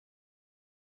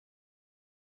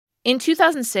In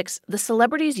 2006, the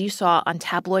celebrities you saw on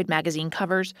tabloid magazine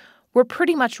covers were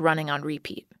pretty much running on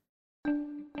repeat.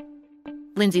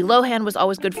 Lindsay Lohan was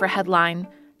always good for a headline.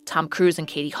 Tom Cruise and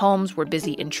Katie Holmes were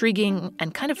busy intriguing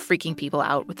and kind of freaking people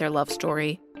out with their love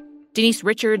story. Denise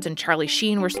Richards and Charlie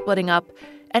Sheen were splitting up,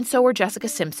 and so were Jessica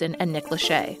Simpson and Nick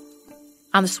Lachey.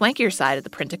 On the swankier side of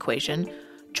the print equation,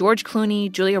 George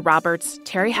Clooney, Julia Roberts,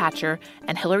 Terry Hatcher,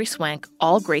 and Hilary Swank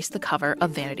all graced the cover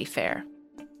of Vanity Fair.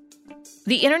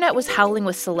 The internet was howling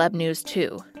with celeb news,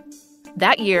 too.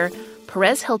 That year,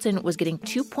 Perez Hilton was getting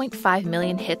 2.5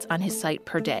 million hits on his site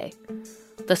per day.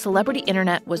 The celebrity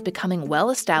internet was becoming well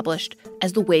established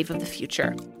as the wave of the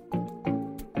future.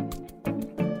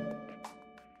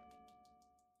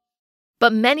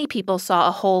 But many people saw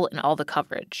a hole in all the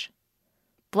coverage.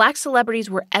 Black celebrities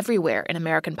were everywhere in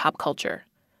American pop culture.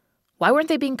 Why weren't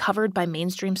they being covered by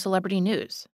mainstream celebrity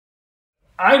news?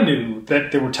 I knew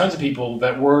that there were tons of people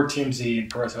that were TMZ and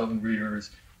Perez Hilton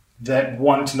readers that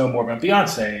wanted to know more about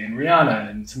Beyonce and Rihanna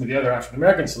and some of the other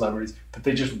African-American celebrities that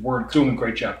they just weren't doing a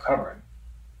great job covering.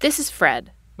 This is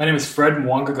Fred. My name is Fred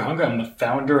Mwanga-Gahunga. I'm the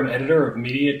founder and editor of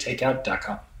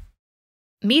MediaTakeout.com.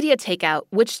 Media Takeout,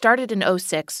 which started in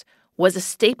 2006, was a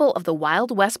staple of the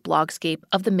Wild West blogscape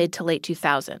of the mid to late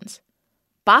 2000s.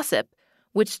 Bossip,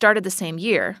 which started the same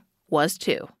year, was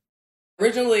too.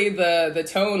 Originally, the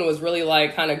tone was really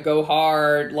like kind of go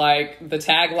hard, like the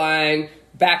tagline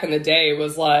back in the day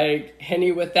was like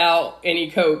Henny without any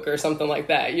Coke or something like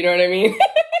that. You know what I mean?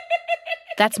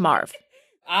 That's Marv.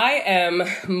 I am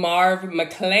Marv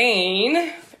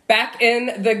McLean. Back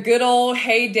in the good old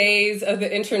heydays of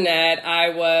the internet, I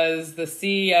was the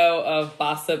CEO of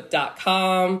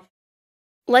Bossip.com.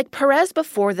 Like Perez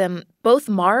before them, both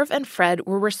Marv and Fred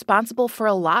were responsible for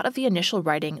a lot of the initial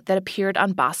writing that appeared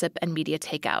on Bossip and Media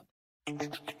Takeout.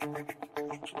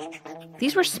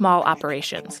 These were small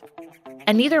operations,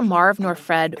 and neither Marv nor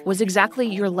Fred was exactly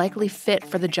your likely fit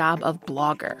for the job of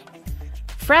blogger.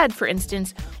 Fred, for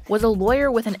instance, was a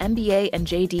lawyer with an MBA and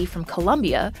JD from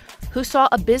Columbia who saw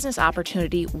a business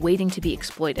opportunity waiting to be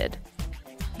exploited.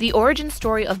 The origin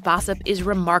story of Bossip is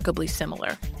remarkably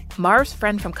similar. Marv's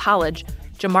friend from college,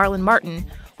 Jamarlin Martin,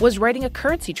 was writing a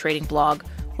currency trading blog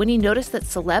when he noticed that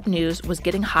celeb news was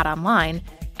getting hot online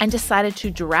and decided to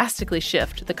drastically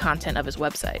shift the content of his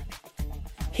website.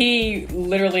 He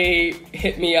literally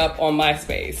hit me up on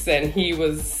MySpace and he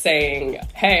was saying,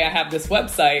 hey, I have this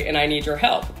website and I need your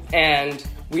help. And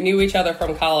we knew each other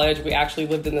from college. We actually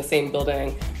lived in the same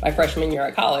building my freshman year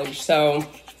at college. So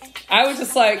I was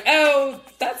just like, oh,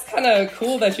 that's kind of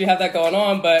cool that you have that going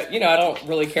on. But, I don't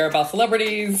really care about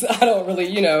celebrities. I don't really,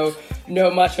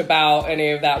 know much about any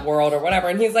of that world or whatever.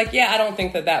 And he's like, yeah, I don't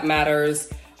think that matters.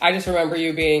 I just remember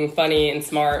you being funny and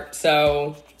smart.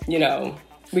 So,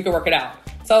 we could work it out.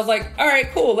 So I was like, all right,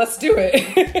 cool, let's do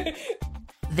it.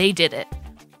 They did it.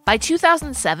 By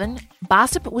 2007,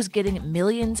 Bossip was getting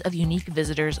millions of unique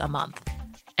visitors a month.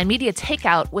 And Media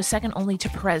Takeout was second only to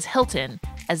Perez Hilton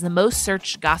as the most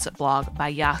searched gossip blog by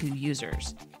Yahoo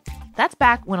users. That's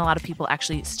back when a lot of people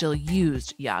actually still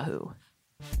used Yahoo.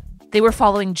 They were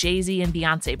following Jay-Z and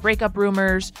Beyonce breakup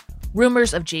rumors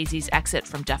of Jay-Z's exit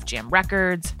from Def Jam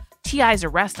Records, T.I.'s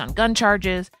arrest on gun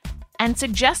charges, and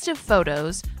suggestive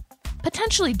photos,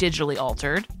 potentially digitally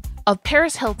altered, of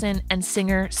Paris Hilton and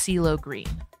singer CeeLo Green.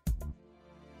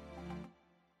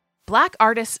 Black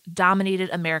artists dominated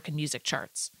American music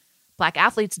charts. Black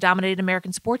athletes dominated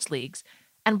American sports leagues,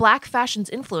 and Black fashion's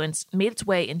influence made its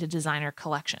way into designer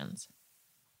collections.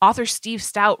 Author Steve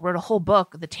Stout wrote a whole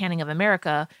book, The Tanning of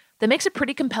America, that makes a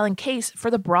pretty compelling case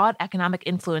for the broad economic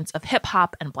influence of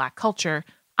hip-hop and Black culture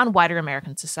on wider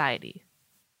American society.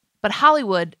 But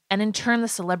Hollywood, and in turn the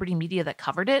celebrity media that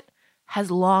covered it, has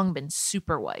long been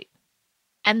super white.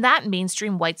 And that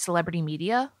mainstream white celebrity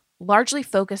media largely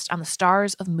focused on the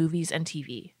stars of movies and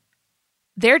TV.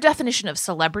 Their definition of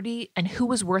celebrity and who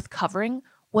was worth covering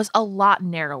was a lot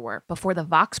narrower before the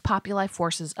vox populi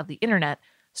forces of the internet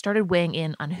started weighing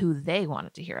in on who they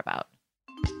wanted to hear about.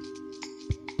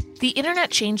 The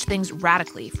internet changed things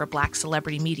radically for Black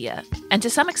celebrity media, and to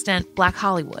some extent, Black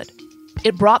Hollywood.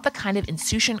 It brought the kind of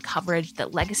insouciant coverage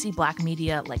that legacy Black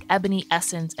media like Ebony,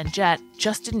 Essence, and Jet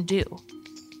just didn't do.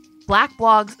 Black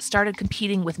blogs started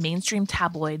competing with mainstream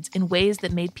tabloids in ways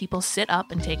that made people sit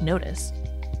up and take notice,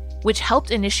 which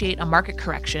helped initiate a market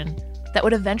correction that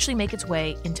would eventually make its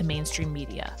way into mainstream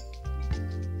media.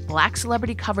 Black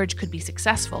celebrity coverage could be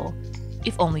successful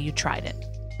if only you tried it.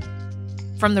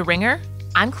 From The Ringer,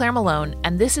 I'm Claire Malone,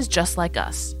 and this is Just Like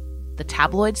Us, the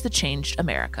tabloids that changed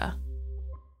America.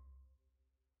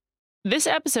 This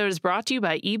episode is brought to you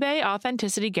by eBay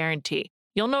Authenticity Guarantee.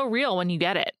 You'll know real when you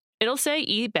get it. It'll say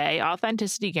eBay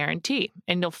Authenticity Guarantee,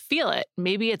 and you'll feel it.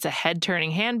 Maybe it's a head-turning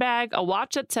handbag, a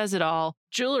watch that says it all,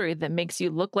 jewelry that makes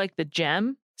you look like the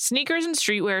gem. Sneakers and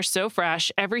streetwear so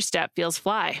fresh, every step feels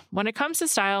fly. When it comes to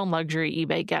style and luxury,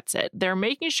 eBay gets it. They're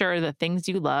making sure the things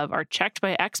you love are checked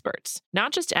by experts.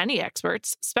 Not just any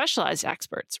experts, specialized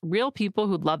experts, real people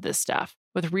who love this stuff,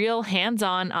 with real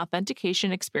hands-on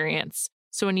authentication experience.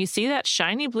 So when you see that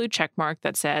shiny blue checkmark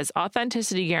that says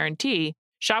Authenticity Guarantee,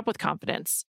 shop with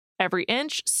confidence. Every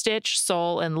inch, stitch,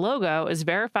 sole, and logo is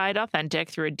verified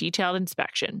authentic through a detailed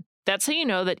inspection. That's how you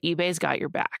know that eBay's got your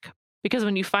back. Because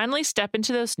when you finally step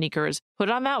into those sneakers,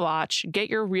 put on that watch, get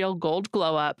your real gold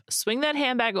glow up, swing that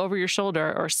handbag over your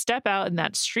shoulder, or step out in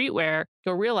that streetwear,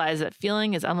 you'll realize that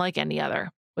feeling is unlike any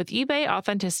other. With eBay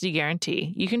Authenticity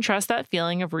Guarantee, you can trust that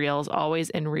feeling of real is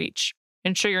always in reach.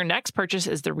 Ensure your next purchase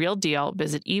is the real deal.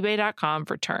 Visit ebay.com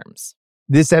for terms.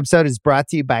 This episode is brought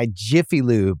to you by Jiffy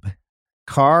Lube.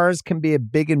 Cars can be a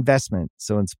big investment,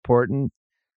 so it's important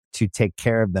to take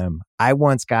care of them. I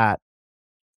once got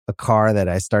a car that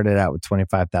I started out with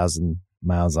 25,000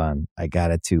 miles on. I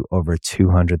got it to over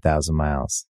 200,000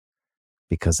 miles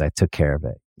because I took care of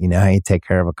it. You know how you take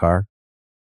care of a car?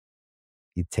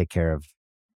 You take care of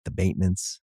the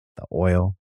maintenance, the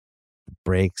oil, the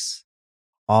brakes,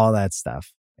 all that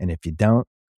stuff. And if you don't,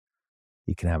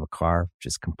 you can have a car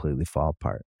just completely fall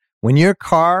apart. When your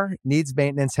car needs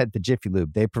maintenance, head to Jiffy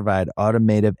Lube. They provide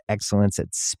automotive excellence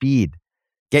at speed.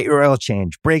 Get your oil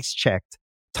change, brakes checked,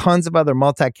 tons of other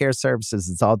multi-care services.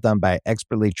 It's all done by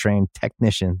expertly trained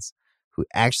technicians who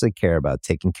actually care about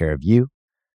taking care of you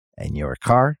and your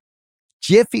car.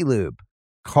 Jiffy Lube,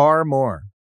 car more.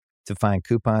 To find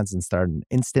coupons and start an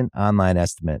instant online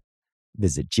estimate,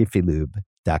 visit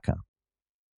jiffylube.com.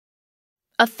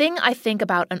 A thing I think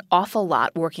about an awful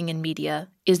lot working in media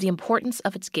is the importance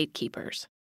of its gatekeepers.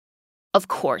 Of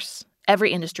course,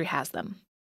 every industry has them.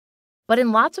 But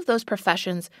in lots of those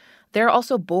professions, there are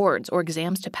also boards or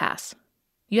exams to pass.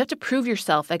 You have to prove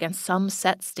yourself against some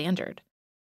set standard.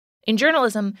 In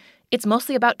journalism, it's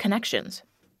mostly about connections.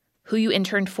 Who you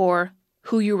interned for,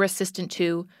 who you were assistant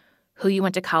to, who you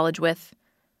went to college with.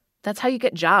 That's how you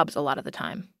get jobs a lot of the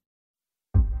time.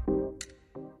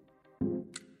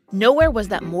 Nowhere was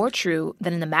that more true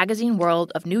than in the magazine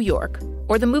world of New York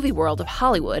or the movie world of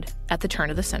Hollywood at the turn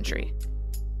of the century.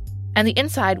 And the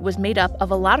inside was made up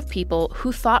of a lot of people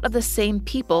who thought of the same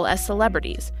people as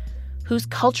celebrities, whose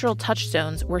cultural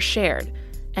touchstones were shared,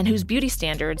 and whose beauty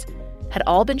standards had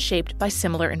all been shaped by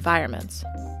similar environments.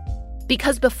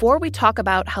 Because before we talk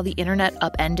about how the internet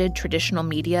upended traditional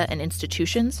media and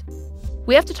institutions,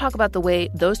 we have to talk about the way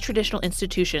those traditional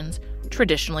institutions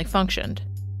traditionally functioned.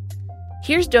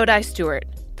 Here's Dodai Stewart,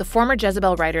 the former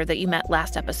Jezebel writer that you met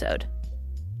last episode.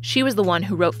 She was the one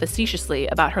who wrote facetiously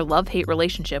about her love-hate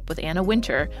relationship with Anna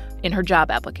Wintour in her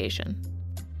job application.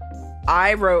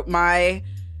 I wrote my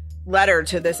letter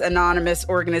to this anonymous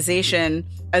organization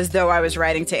as though I was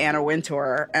writing to Anna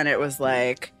Wintour, and it was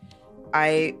like,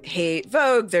 I hate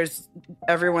Vogue.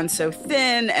 Everyone's so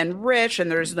thin and rich,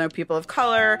 and there's no people of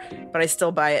color, but I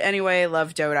still buy it anyway.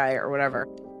 Love Dodai or whatever.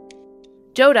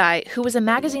 Dodai, who was a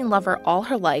magazine lover all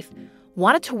her life,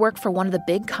 wanted to work for one of the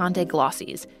big Condé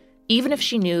Glossies, even if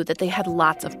she knew that they had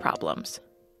lots of problems.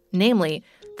 Namely,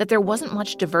 that there wasn't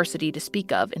much diversity to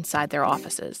speak of inside their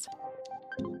offices.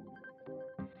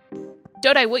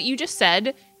 Dodai, what you just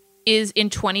said is in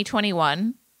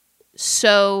 2021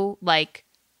 so,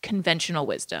 conventional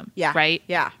wisdom, yeah, right?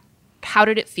 Yeah. How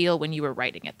did it feel when you were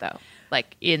writing it, though,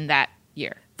 in that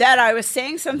year? That I was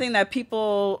saying something that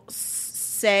people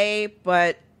say,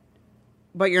 but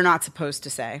you're not supposed to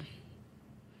say,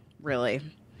 really.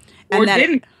 Or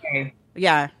didn't say.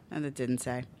 Yeah, and it didn't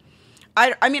say.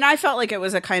 I mean, I felt like it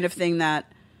was a kind of thing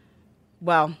that,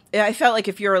 I felt like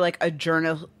if you're a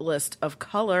journalist of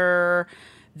color,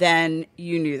 then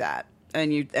you knew that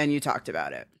and you talked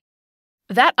about it.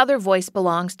 That other voice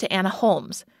belongs to Anna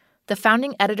Holmes, the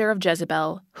founding editor of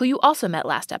Jezebel, who you also met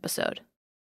last episode.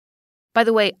 By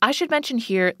the way, I should mention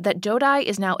here that Dodai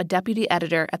is now a deputy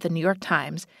editor at the New York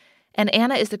Times, and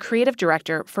Anna is the creative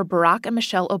director for Barack and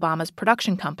Michelle Obama's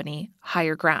production company,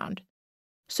 Higher Ground.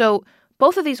 So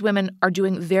both of these women are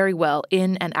doing very well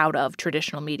in and out of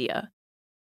traditional media.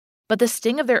 But the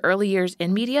sting of their early years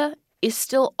in media is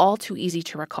still all too easy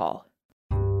to recall.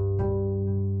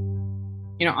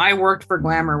 I worked for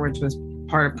Glamour, which was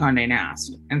part of Condé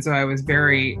Nast. And so I was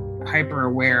very hyper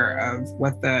aware of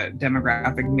what the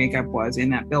demographic makeup was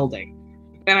in that building.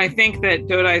 And I think that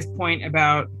Dodai's point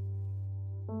about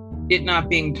it not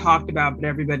being talked about, but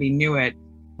everybody knew it,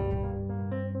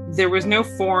 there was no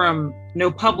forum,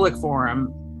 no public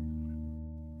forum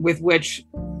with which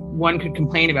one could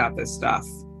complain about this stuff.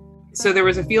 So there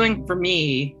was a feeling for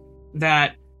me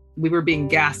that we were being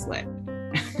gaslit.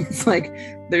 It's like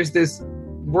there's this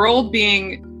world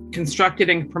being constructed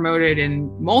and promoted in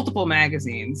multiple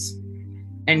magazines,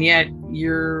 and yet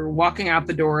you're walking out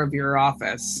the door of your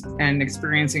office and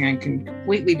experiencing a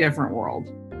completely different world.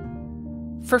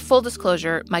 For full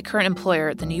disclosure, my current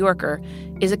employer, The New Yorker,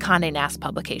 is a Condé Nast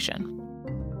publication.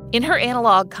 In her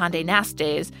analog Condé Nast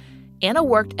days, Anna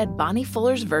worked at Bonnie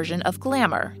Fuller's version of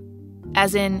glamour,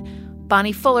 as in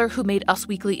Bonnie Fuller, who made Us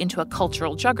Weekly into a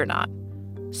cultural juggernaut.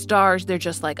 Stars, they're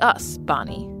just like us,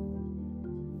 Bonnie.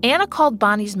 Anna called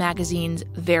Bonnie's magazines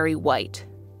very white.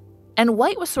 And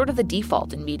white was sort of the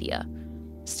default in media.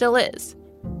 Still is.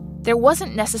 There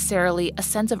wasn't necessarily a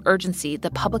sense of urgency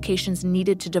that publications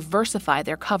needed to diversify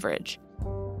their coverage.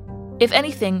 If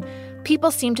anything,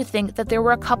 people seemed to think that there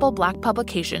were a couple Black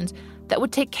publications that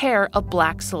would take care of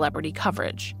Black celebrity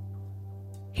coverage.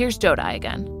 Here's Dodai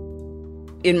again.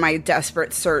 In my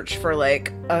desperate search for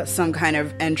like some kind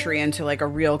of entry into like a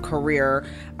real career,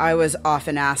 I was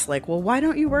often asked like, well, why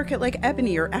don't you work at like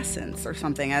Ebony or Essence or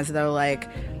something, as though like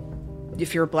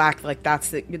if you're Black, like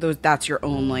that's your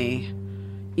only,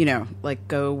 you know, like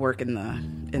go work in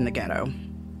the ghetto,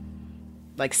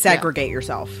 like segregate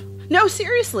yourself. No,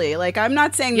 seriously, like I'm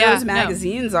not saying those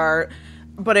magazines are,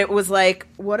 but it was like,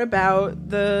 what about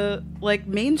the like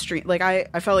mainstream? Like I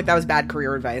felt like that was bad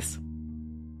career advice.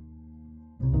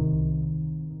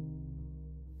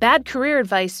 Bad career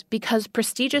advice because,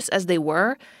 prestigious as they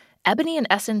were, Ebony and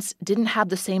Essence didn't have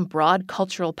the same broad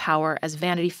cultural power as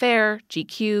Vanity Fair,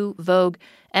 GQ, Vogue,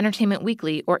 Entertainment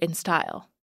Weekly, or InStyle.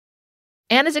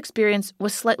 Anna's experience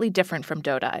was slightly different from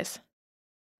Dodai's.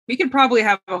 We could probably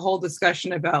have a whole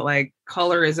discussion about like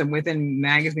colorism within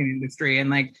magazine industry and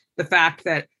like the fact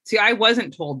that, see, I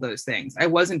wasn't told those things. I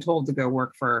wasn't told to go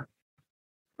work for,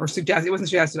 or it wasn't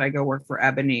suggested I go work for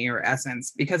Ebony or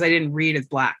Essence because I didn't read as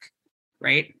Black.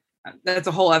 Right? That's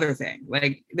a whole other thing.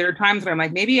 Like there are times where I'm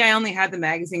like, maybe I only had the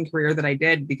magazine career that I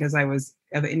did because I was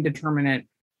of indeterminate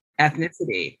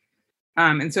ethnicity.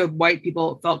 And so white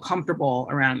people felt comfortable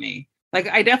around me. Like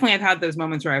I definitely have had those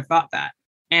moments where I've thought that.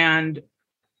 And,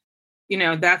 you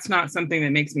know, that's not something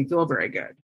that makes me feel very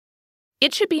good.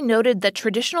 It should be noted that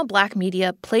traditional Black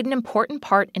media played an important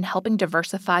part in helping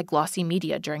diversify glossy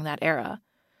media during that era.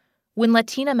 When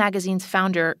Latina Magazine's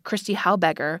founder, Christy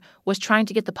Haubegger, was trying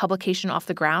to get the publication off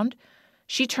the ground,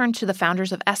 she turned to the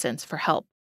founders of Essence for help.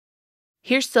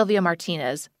 Here's Sylvia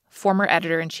Martinez, former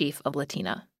editor-in-chief of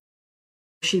Latina.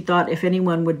 She thought if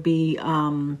anyone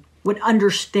would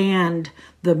understand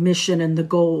the mission and the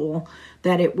goal,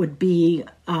 that it would be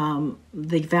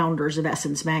the founders of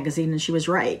Essence Magazine, and she was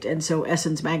right. And so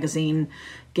Essence Magazine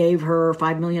gave her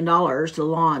 $5 million to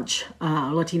launch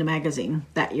Latina Magazine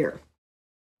that year.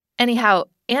 Anyhow,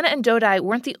 Anna and Dodai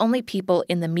weren't the only people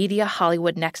in the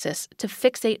media-Hollywood nexus to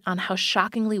fixate on how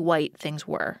shockingly white things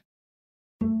were.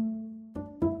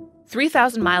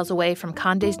 3,000 miles away from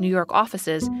Condé's New York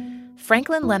offices,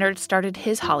 Franklin Leonard started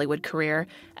his Hollywood career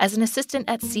as an assistant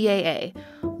at CAA,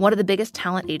 one of the biggest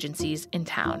talent agencies in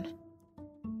town.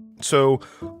 So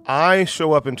I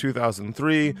show up in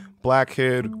 2003, Black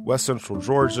kid, West Central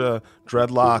Georgia,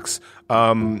 dreadlocks,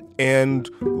 and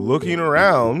looking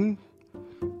around,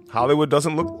 Hollywood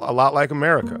doesn't look a lot like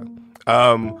America.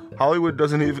 Hollywood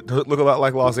doesn't even look a lot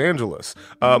like Los Angeles.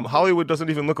 Hollywood doesn't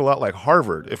even look a lot like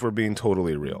Harvard, if we're being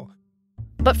totally real.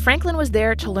 But Franklin was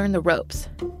there to learn the ropes.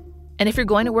 And if you're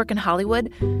going to work in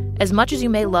Hollywood, as much as you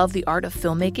may love the art of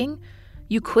filmmaking,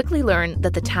 you quickly learn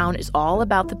that the town is all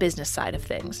about the business side of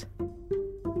things.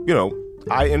 You know,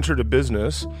 I entered a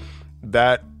business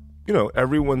that, you know,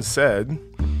 everyone said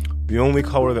the only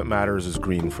color that matters is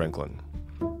green, Franklin.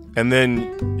 And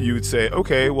then you would say,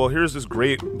 okay, well, here's this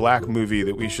great Black movie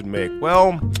that we should make.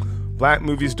 Well, Black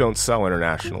movies don't sell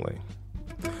internationally.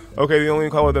 Okay, the only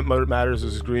color that matters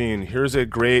is green. Here's a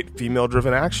great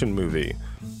female-driven action movie.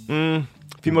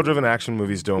 Female-driven action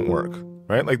movies don't work,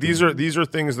 right? Like these are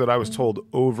things that I was told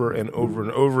over and over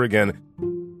and over again.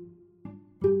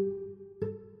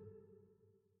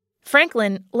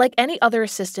 Franklin, like any other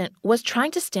assistant, was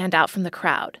trying to stand out from the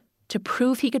crowd, to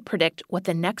prove he could predict what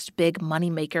the next big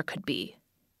moneymaker could be.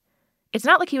 It's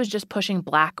not like he was just pushing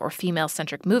Black or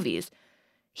female-centric movies.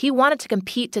 He wanted to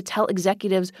compete to tell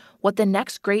executives what the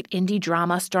next great indie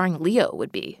drama starring Leo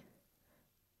would be.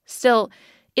 Still,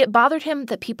 it bothered him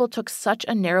that people took such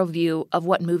a narrow view of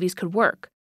what movies could work.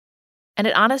 And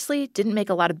it honestly didn't make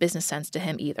a lot of business sense to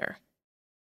him either.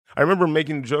 I remember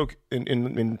making a joke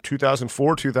in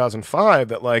 2004, 2005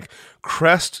 that like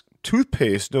Crest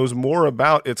toothpaste knows more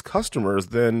about its customers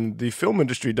than the film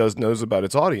industry knows about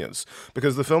its audience.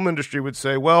 Because the film industry would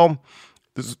say, well,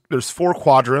 there's 4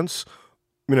 quadrants,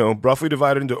 roughly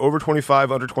divided into over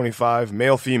 25, under 25,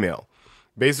 male, female.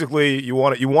 Basically, you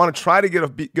want to try to get a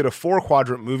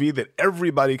 4-quadrant movie that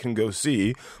everybody can go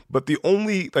see, but the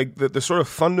only the sort of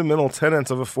fundamental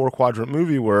tenets of a 4-quadrant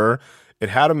movie were it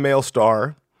had a male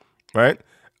star, right?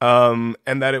 And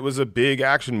that it was a big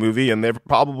action movie, and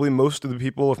probably most of the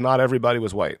people, if not everybody,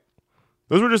 was white.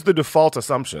 Those were just the default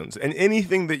assumptions. And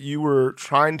anything that you were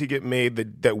trying to get made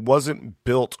that wasn't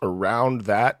built around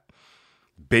that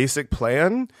basic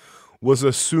plan was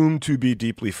assumed to be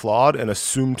deeply flawed and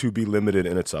assumed to be limited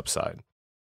in its upside.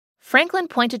 Franklin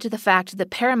pointed to the fact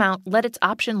that Paramount let its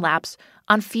option lapse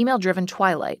on female-driven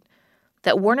Twilight,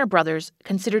 that Warner Brothers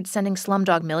considered sending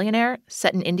Slumdog Millionaire,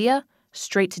 set in India,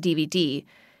 straight to DVD,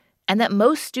 and that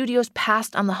most studios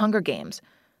passed on The Hunger Games,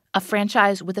 a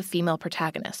franchise with a female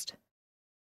protagonist.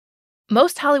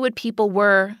 Most Hollywood people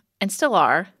were, and still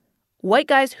are, white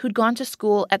guys who'd gone to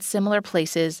school at similar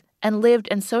places and lived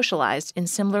and socialized in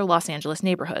similar Los Angeles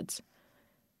neighborhoods.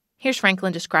 Here's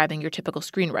Franklin describing your typical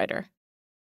screenwriter.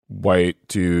 White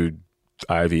dude,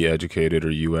 Ivy educated, or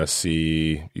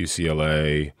USC,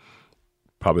 UCLA,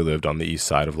 probably lived on the east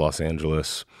side of Los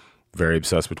Angeles, very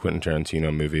obsessed with Quentin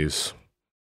Tarantino movies.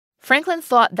 Franklin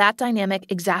thought that dynamic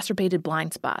exacerbated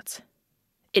blind spots.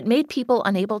 It made people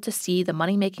unable to see the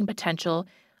money-making potential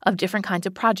of different kinds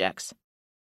of projects.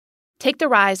 Take the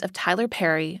rise of Tyler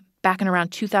Perry back in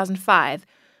around 2005,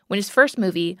 when his first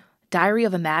movie, Diary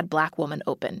of a Mad Black Woman,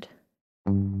 opened.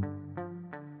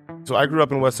 So I grew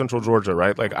up in West Central Georgia,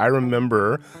 right? I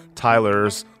remember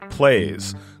Tyler's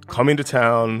plays coming to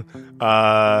town,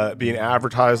 being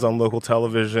advertised on local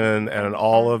television, and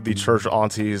all of the church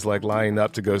aunties lining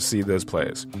up to go see those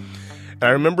plays. And I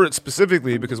remember it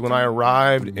specifically because when I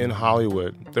arrived in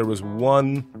Hollywood, there was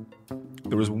one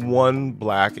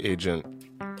black agent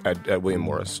at William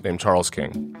Morris named Charles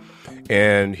King,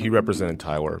 and he represented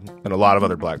Tyler and a lot of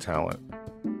other black talent.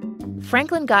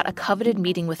 Franklin got a coveted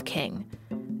meeting with King,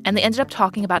 and they ended up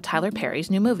talking about Tyler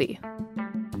Perry's new movie.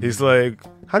 He's like,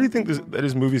 how do you think that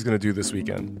his movie's going to do this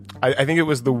weekend? I think it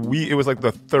was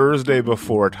the Thursday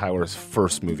before Tyler's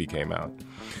first movie came out.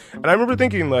 And I remember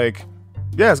thinking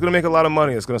yeah, it's going to make a lot of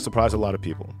money. It's going to surprise a lot of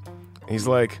people. And he's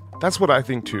like, that's what I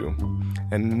think too.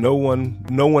 And no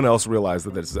one else realized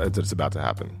that it's about to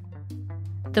happen.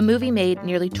 The movie made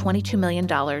nearly $22 million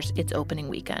its opening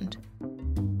weekend.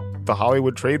 The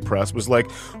Hollywood trade press was like,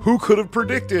 who could have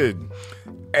predicted?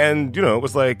 And, it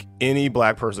was like any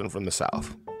black person from the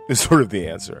South is sort of the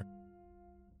answer.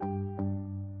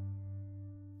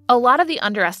 A lot of the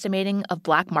underestimating of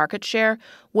black market share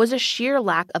was a sheer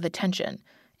lack of attention,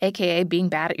 aka being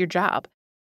bad at your job,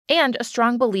 and a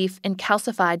strong belief in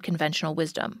calcified conventional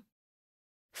wisdom.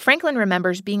 Franklin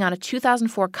remembers being on a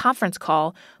 2004 conference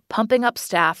call pumping up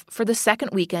staff for the second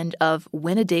weekend of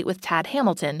Win a Date with Tad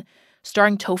Hamilton,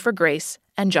 starring Topher Grace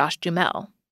and Josh Duhamel.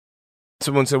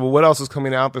 Someone said, well, what else is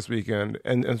coming out this weekend?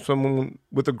 And someone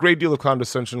with a great deal of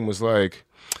condescension was like,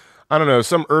 I don't know,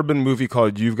 some urban movie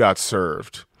called You've Got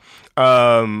Served.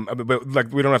 But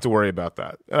we don't have to worry about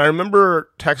that. And I remember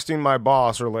texting my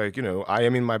boss, or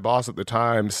IMing my boss at the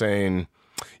time, saying,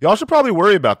 y'all should probably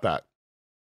worry about that.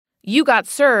 You Got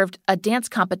Served, a dance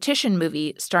competition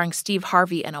movie starring Steve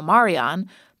Harvey and Omarion,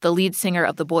 the lead singer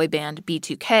of the boy band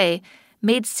B2K,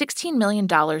 made $16 million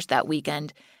that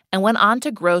weekend and went on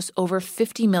to gross over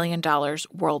 $50 million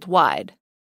worldwide.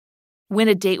 Win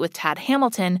a Date with Tad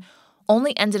Hamilton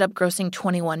only ended up grossing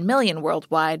 $21 million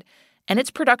worldwide, and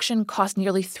its production cost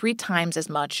nearly 3 times as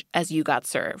much as You Got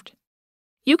Served.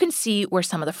 You can see where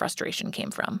some of the frustration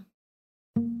came from.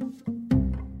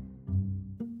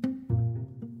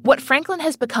 What Franklin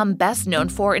has become best known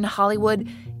for in Hollywood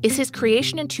is his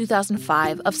creation in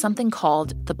 2005 of something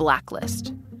called the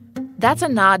Blacklist. That's a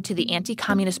nod to the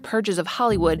anti-communist purges of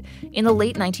Hollywood in the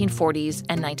late 1940s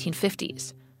and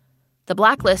 1950s. The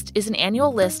Blacklist is an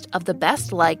annual list of the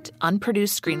best-liked,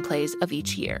 unproduced screenplays of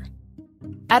each year.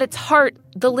 At its heart,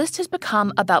 the list has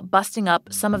become about busting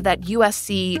up some of that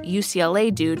USC,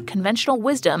 UCLA dude conventional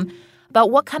wisdom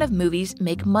about what kind of movies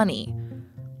make money.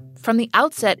 From the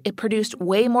outset, it produced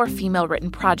way more female-written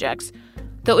projects,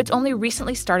 though it's only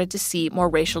recently started to see more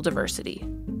racial diversity.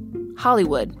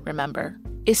 Hollywood, remember,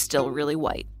 is still really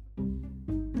white.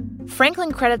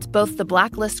 Franklin credits both the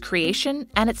Blacklist creation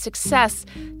and its success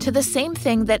to the same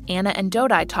thing that Anna and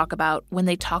Dodai talk about when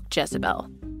they talk Jezebel.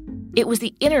 It was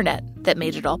the internet that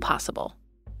made it all possible.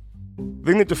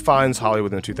 The thing that defines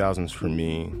Hollywood in the 2000s for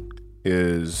me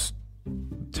is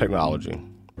technology.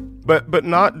 But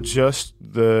not just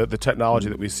the technology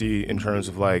that we see in terms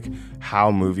of like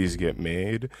how movies get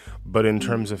made, but in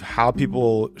terms of how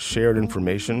people shared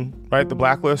information, right? The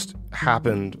blacklist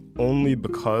happened only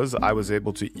because I was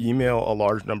able to email a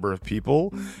large number of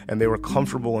people and they were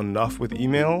comfortable enough with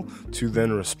email to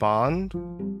then respond.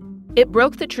 It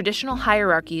broke the traditional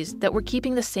hierarchies that were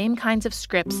keeping the same kinds of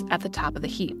scripts at the top of the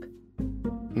heap.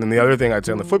 And then the other thing I'd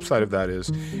say on the flip side of that is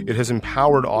it has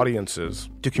empowered audiences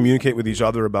to communicate with each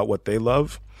other about what they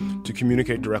love, to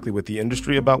communicate directly with the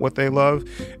industry about what they love,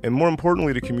 and more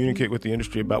importantly, to communicate with the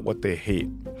industry about what they hate.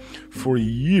 For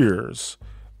years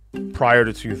prior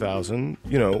to 2000,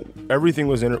 everything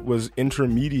was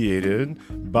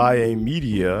intermediated by a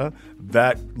media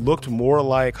that looked more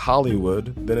like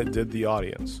Hollywood than it did the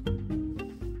audience.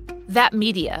 That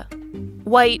media,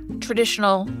 white,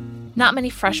 traditional, not many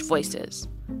fresh voices.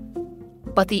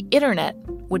 But the internet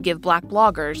would give Black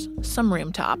bloggers some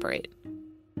room to operate.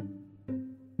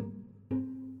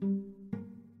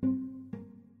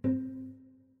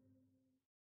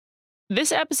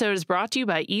 This episode is brought to you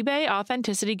by eBay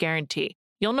Authenticity Guarantee.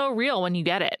 You'll know real when you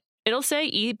get it. It'll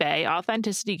say eBay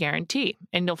Authenticity Guarantee,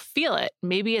 and you'll feel it.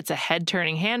 Maybe it's a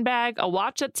head-turning handbag, a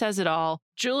watch that says it all,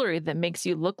 jewelry that makes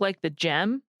you look like the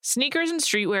gem. Sneakers and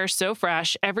streetwear so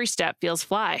fresh, every step feels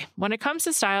fly. When it comes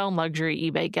to style and luxury,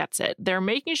 eBay gets it. They're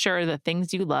making sure the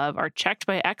things you love are checked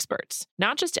by experts.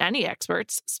 Not just any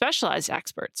experts, specialized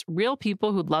experts, real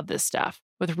people who love this stuff,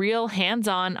 with real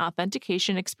hands-on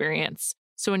authentication experience.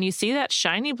 So when you see that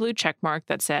shiny blue checkmark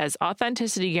that says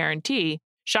Authenticity Guarantee,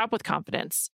 shop with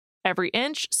confidence. Every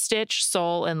inch, stitch,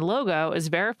 sole, and logo is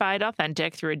verified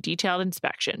authentic through a detailed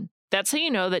inspection. That's how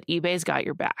you know that eBay's got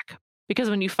your back. Because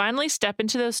when you finally step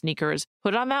into those sneakers,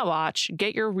 put on that watch,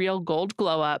 get your real gold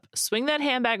glow up, swing that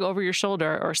handbag over your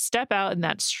shoulder, or step out in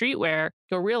that streetwear,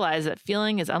 you'll realize that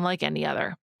feeling is unlike any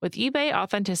other. With eBay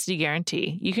Authenticity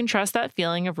Guarantee, you can trust that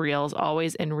feeling of real is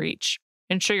always in reach.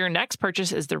 Ensure your next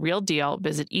purchase is the real deal.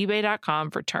 Visit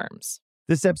ebay.com for terms.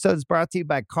 This episode is brought to you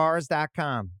by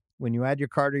Cars.com. When you add your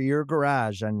car to your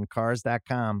garage on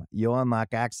Cars.com, you'll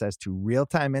unlock access to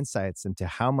real-time insights into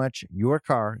how much your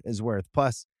car is worth.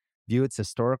 Plus, view its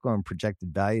historical and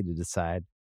projected value to decide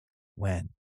when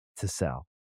to sell.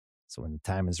 So when the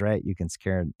time is right, you can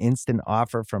secure an instant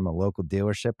offer from a local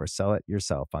dealership or sell it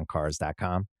yourself on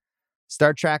Cars.com.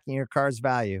 Start tracking your car's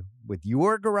value with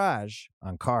your garage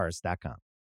on Cars.com.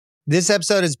 This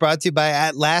episode is brought to you by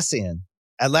Atlassian.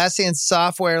 Atlassian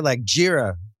software like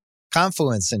Jira,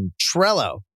 Confluence, and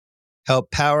Trello help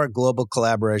power global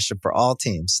collaboration for all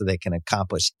teams so they can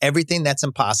accomplish everything that's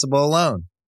impossible alone.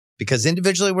 Because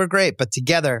individually we're great, but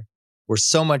together we're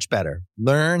so much better.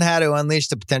 Learn how to unleash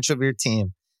the potential of your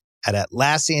team at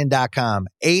Atlassian.com.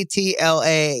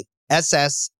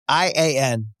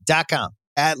 Atlassian.com.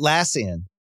 Atlassian.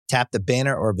 Tap the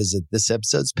banner or visit this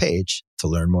episode's page to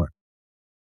learn more.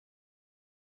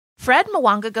 Fred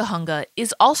Mwanga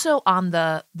is also on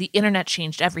the internet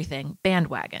changed everything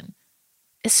bandwagon.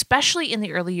 Especially in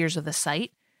the early years of the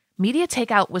site, Media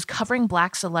Takeout was covering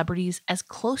Black celebrities as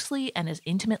closely and as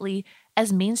intimately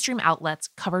as mainstream outlets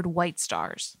covered white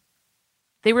stars.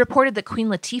 They reported that Queen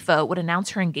Latifah would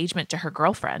announce her engagement to her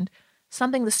girlfriend,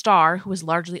 something the star, who has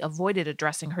largely avoided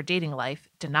addressing her dating life,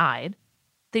 denied.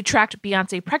 They tracked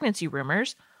Beyoncé pregnancy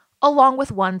rumors, along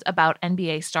with ones about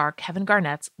NBA star Kevin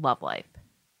Garnett's love life.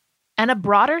 And a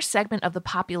broader segment of the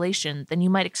population than you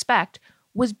might expect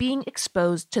was being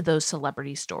exposed to those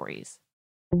celebrity stories.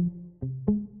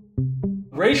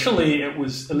 Racially, it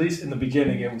was, at least in the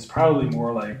beginning, it was probably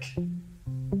more like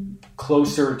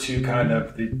closer to kind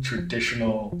of the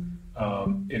traditional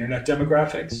internet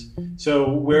demographics.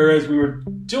 So whereas we were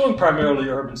doing primarily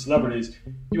urban celebrities,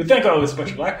 you would think, oh, there's a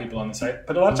bunch of Black people on the site,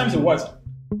 but a lot of times it wasn't.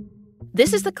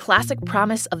 This is the classic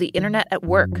promise of the internet at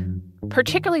work,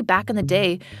 particularly back in the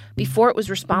day before it was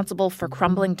responsible for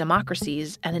crumbling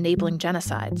democracies and enabling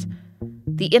genocides.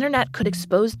 The internet could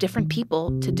expose different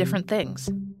people to different things.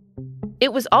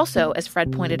 It was also, as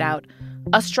Fred pointed out,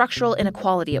 a structural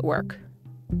inequality at work.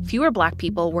 Fewer Black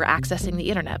people were accessing the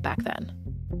internet back then.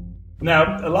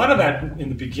 Now, a lot of that in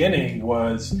the beginning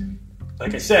was,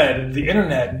 like I said, the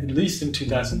internet, at least in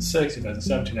 2006,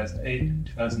 2007, 2008,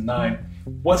 2009,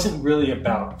 wasn't really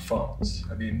about phones.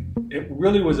 I mean, it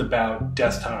really was about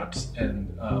desktops and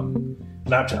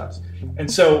laptops.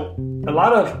 And so a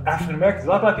lot of African Americans, a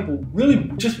lot of Black people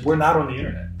really just were not on the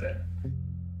internet then.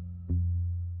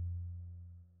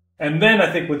 And then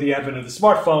I think with the advent of the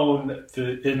smartphone,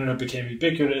 the internet became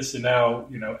ubiquitous, and now,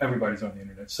 everybody's on the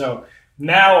internet. So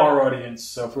now our audience,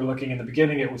 so if we're looking in the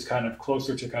beginning, it was kind of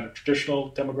closer to kind of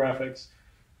traditional demographics,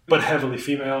 but heavily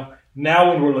female.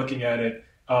 Now when we're looking at it,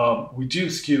 We do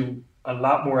skew a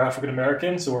lot more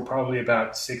African-American, so we're probably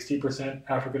about 60%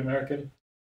 African-American.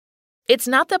 It's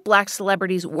not that Black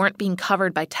celebrities weren't being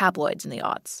covered by tabloids in the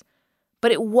aughts,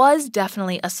 but it was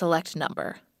definitely a select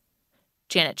number.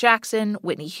 Janet Jackson,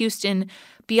 Whitney Houston,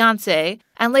 Beyoncé,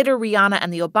 and later Rihanna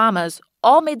and the Obamas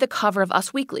all made the cover of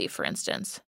Us Weekly, for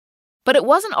instance. But it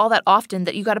wasn't all that often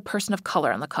that you got a person of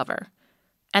color on the cover.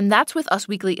 And that's with Us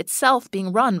Weekly itself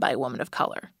being run by a woman of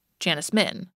color, Janice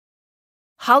Min.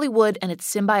 Hollywood and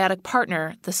its symbiotic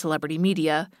partner, the celebrity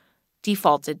media,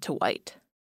 defaulted to white.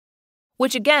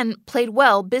 Which again played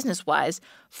well business-wise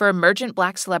for emergent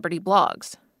Black celebrity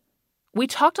blogs. We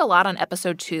talked a lot on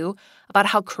episode 2 about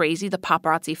how crazy the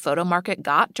paparazzi photo market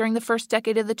got during the first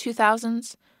decade of the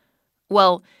 2000s.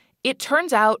 Well, it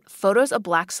turns out photos of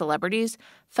Black celebrities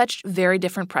fetched very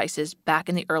different prices back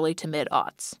in the early to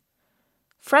mid-aughts.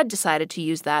 Fred decided to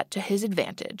use that to his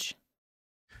advantage.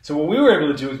 So what we were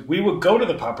able to do is we would go to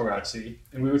the paparazzi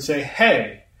and we would say,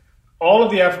 hey, all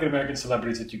of the African-American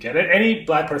celebrities that you get, any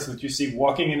Black person that you see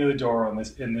walking into the door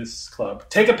in this club,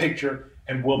 take a picture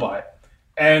and we'll buy it.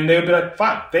 And they would be like,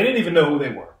 fine. They didn't even know who they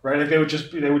were, right? Like they would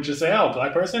just say, oh,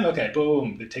 Black person? Okay,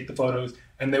 boom. They take the photos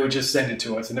and they would just send it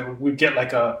to us. And we'd get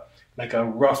like a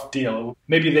rough deal.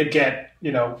 Maybe they'd get,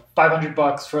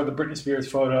 $500 for the Britney Spears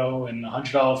photo and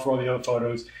 $100 for all the other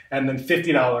photos, and then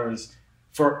 $50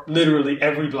 for literally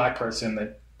every Black person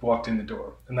that walked in the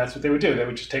door. And that's what they would do. They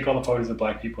would just take all the photos of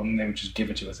Black people and they would just give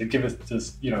it to us. They'd give us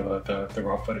this, the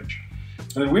raw footage.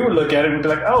 And then we would look at it and we'd be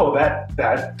like, oh,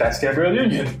 that's Gabrielle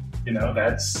Union.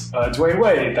 That's Dwayne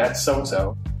Wade. That's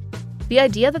so-and-so. The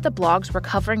idea that the blogs were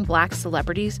covering Black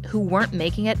celebrities who weren't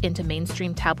making it into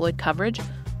mainstream tabloid coverage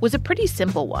was a pretty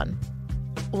simple one.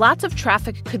 Lots of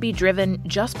traffic could be driven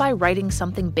just by writing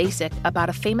something basic about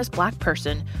a famous Black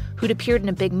person who'd appeared in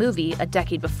a big movie a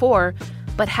decade before,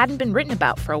 but hadn't been written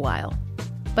about for a while.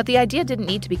 But the idea didn't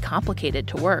need to be complicated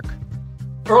to work.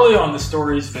 Early on, the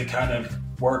stories that kind of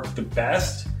worked the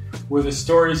best were the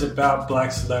stories about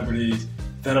Black celebrities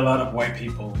that a lot of white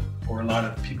people or a lot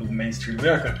of people in mainstream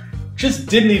America just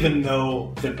didn't even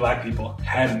know that Black people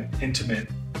had an intimate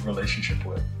relationship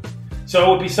with. So it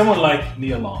would be someone like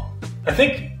Nia Long. I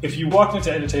think if you walked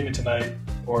into Entertainment Tonight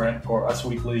or Us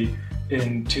Weekly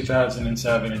in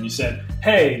 2007 and you said,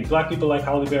 hey, Black people like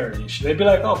Halle Berry, they'd be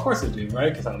like, oh, of course they do, right?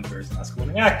 Because Halle Berry's an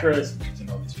Oscar-winning actress, and she's in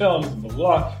all these films, and blah,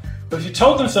 blah, blah. But if you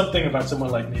told them something about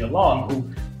someone like Nia Long,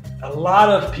 who a lot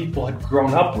of people had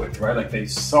grown up with, right? Like they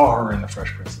saw her in The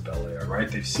Fresh Prince of Bel-Air, right?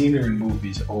 They've seen her in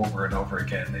movies over and over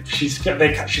again. She's kind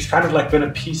of like been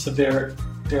a piece of their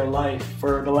life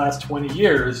for the last 20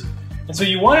 years. And so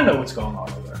you want to know what's going on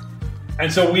with her.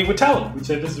 And so we would tell them. We'd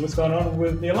say, this is what's going on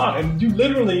with Nia Long. And you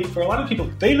literally, for a lot of people,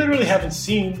 they literally haven't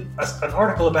seen an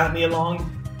article about Nia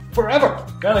Long forever.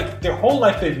 Like their whole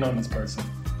life they've known this person.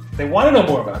 They want to know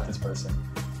more about this person.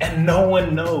 And no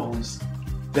one knows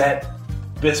that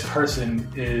this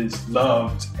person is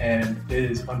loved and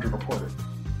is underreported.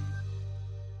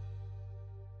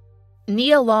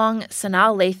 Nia Long,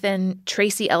 Sanaa Lathan,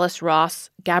 Tracee Ellis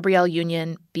Ross, Gabrielle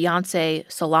Union,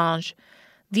 Beyoncé, Solange.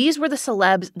 These were the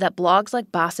celebs that blogs like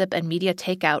Bossip and Media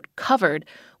Takeout covered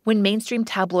when mainstream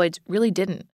tabloids really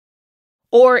didn't.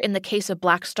 Or in the case of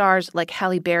Black stars like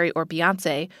Halle Berry or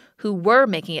Beyoncé, who were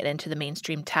making it into the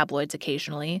mainstream tabloids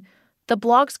occasionally, the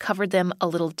blogs covered them a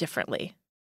little differently.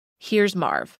 Here's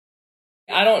Marv.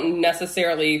 I don't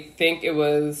necessarily think it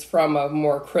was from a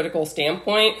more critical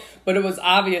standpoint, but it was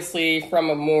obviously from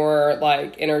a more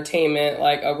like entertainment,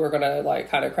 like, oh, we're going to like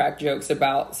kind of crack jokes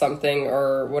about something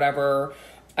or whatever.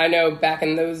 I know back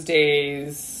in those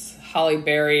days, Halle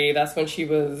Berry, that's when she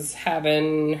was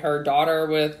having her daughter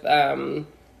with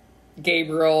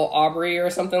Gabriel Aubry or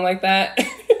something like that.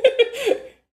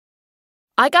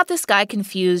 I got this guy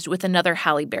confused with another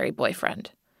Halle Berry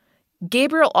boyfriend.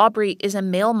 Gabriel Aubry is a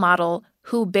male model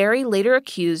who Berry later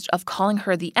accused of calling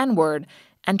her the N-word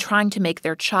and trying to make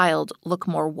their child look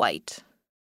more white.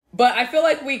 But I feel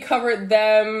like we covered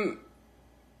them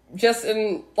just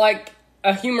in like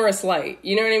a humorous light.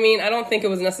 You know what I mean? I don't think it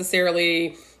was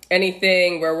necessarily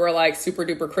anything where we're like super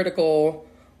duper critical,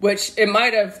 which it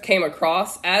might have came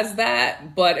across as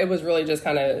that, but it was really just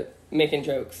kind of making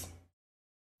jokes.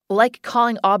 Like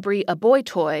calling Aubry a boy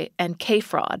toy and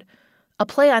K-Fraud, a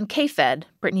play on K-Fed,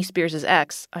 Britney Spears'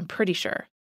 ex, I'm pretty sure.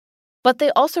 But they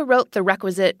also wrote the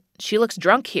requisite "she looks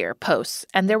drunk here" posts,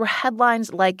 and there were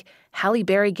headlines like Halle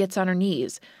Berry gets on her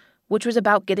knees, which was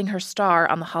about getting her star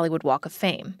on the Hollywood Walk of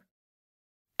Fame.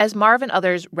 As Marv and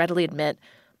others readily admit,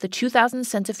 the 2000s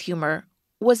sense of humor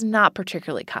was not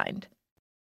particularly kind.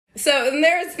 So and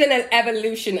there's been an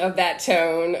evolution of that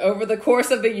tone over the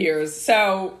course of the years.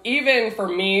 So even for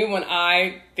me, when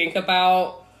I think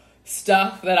about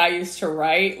stuff that I used to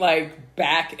write, like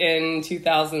back in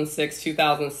 2006,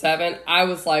 2007, I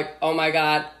was like, oh my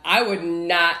God, I would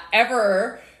not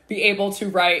ever be able to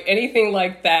write anything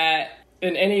like that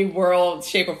in any world,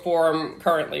 shape, or form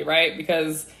currently, right?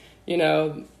 Because, you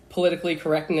know, politically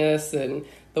correctness and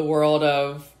the world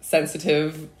of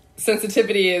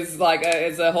sensitivity is like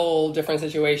is a whole different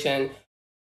situation.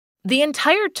 The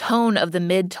entire tone of the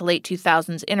mid to late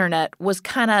 2000s internet was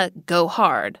kind of go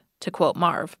hard, to quote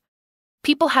Marv.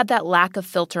 People had that lack of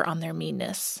filter on their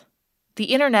meanness. The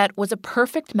internet was a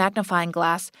perfect magnifying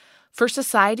glass for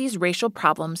society's racial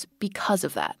problems because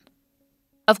of that.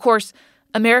 Of course,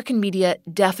 American media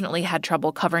definitely had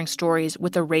trouble covering stories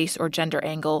with a race or gender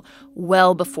angle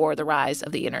well before the rise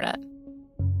of the internet.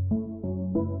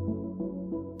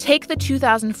 Take the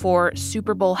 2004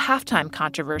 Super Bowl halftime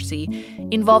controversy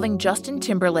involving Justin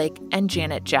Timberlake and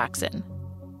Janet Jackson.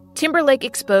 Timberlake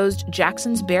exposed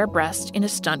Jackson's bare breast in a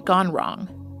stunt gone wrong.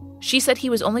 She said he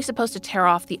was only supposed to tear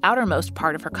off the outermost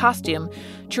part of her costume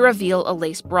to reveal a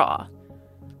lace bra.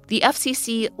 The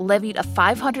FCC levied a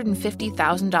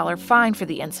 $550,000 fine for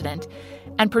the incident,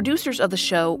 and producers of the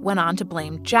show went on to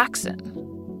blame Jackson.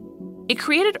 It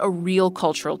created a real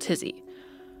cultural tizzy.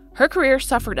 Her career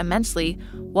suffered immensely,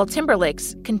 while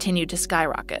Timberlake's continued to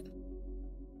skyrocket.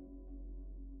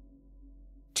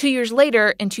 2 years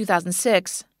later, in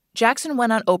 2006, Jackson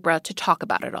went on Oprah to talk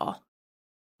about it all.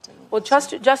 Well,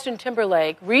 Justin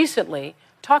Timberlake recently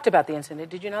talked about the incident.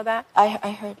 Did you know that?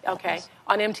 I heard. Okay,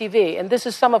 on MTV. And this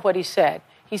is some of what he said.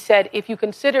 He said, if you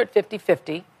consider it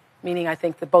 50-50, meaning I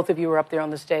think that both of you were up there on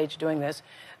the stage doing this,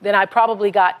 then I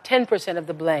probably got 10% of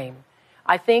the blame.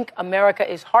 I think America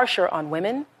is harsher on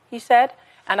women, he said,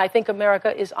 and I think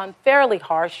America is unfairly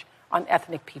harsh on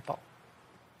ethnic people.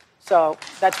 So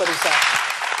that's what he said.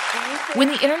 When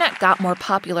the internet got more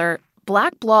popular,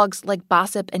 Black blogs like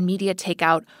Bossip and Media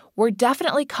Takeout were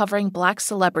definitely covering Black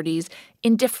celebrities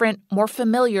in different, more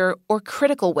familiar or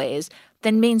critical ways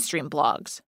than mainstream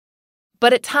blogs.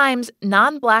 But at times,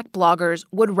 non-Black bloggers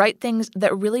would write things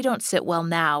that really don't sit well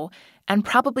now and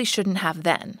probably shouldn't have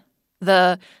then.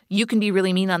 The "you can be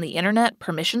really mean on the internet"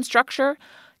 permission structure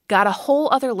got a whole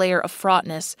other layer of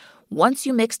fraughtness once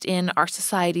you mixed in our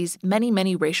society's many,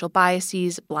 many racial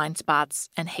biases, blind spots,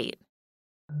 and hate.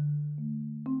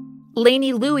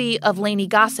 Lainey Louie of Lainey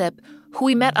Gossip, who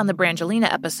we met on the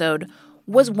Brangelina episode,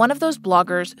 was one of those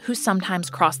bloggers who sometimes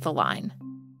crossed the line.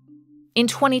 In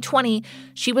 2020,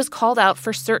 she was called out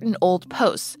for certain old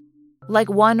posts, like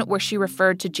one where she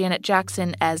referred to Janet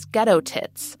Jackson as ghetto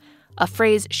tits, a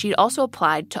phrase she'd also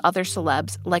applied to other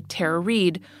celebs like Tara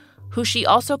Reid, who she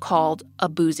also called a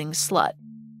boozing slut.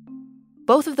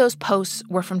 Both of those posts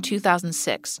were from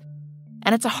 2006,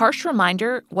 and it's a harsh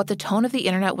reminder what the tone of the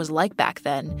internet was like back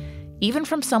then, even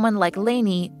from someone like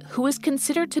Lainey, who is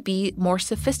considered to be more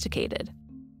sophisticated.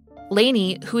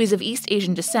 Lainey, who is of East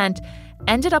Asian descent,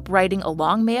 ended up writing a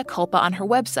long mea culpa on her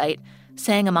website,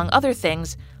 saying, among other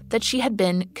things, that she had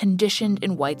been conditioned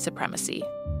in white supremacy.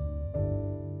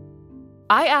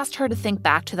 I asked her to think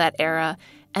back to that era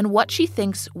and what she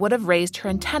thinks would have raised her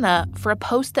antenna for a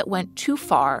post that went too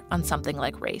far on something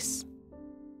like race.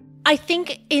 I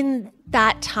think in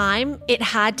that time, it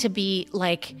had to be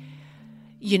like,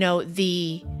 you know,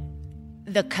 the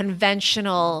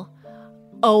conventional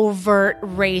overt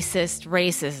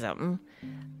racism.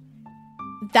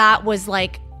 That was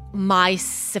like my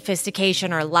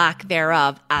sophistication or lack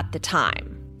thereof at the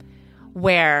time,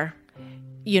 where,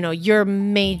 you know, your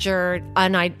major,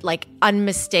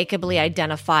 unmistakably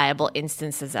identifiable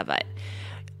instances of it.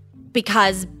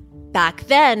 Because back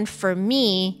then, for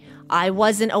me, I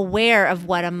wasn't aware of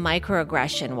what a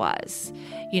microaggression was.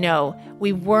 You know,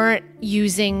 we weren't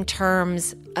using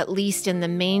terms, at least in the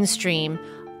mainstream,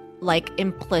 like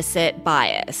implicit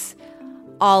bias,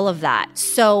 all of that.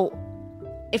 So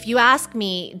if you ask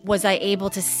me, was I able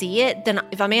to see it? Then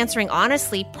if I'm answering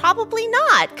honestly, probably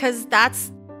not, because that's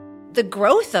the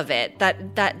growth of it.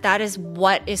 That is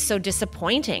what is so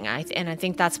disappointing. And I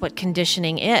think that's what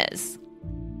conditioning is.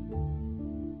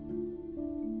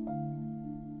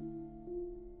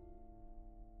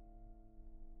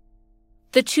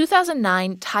 The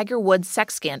 2009 Tiger Woods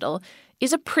sex scandal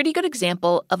is a pretty good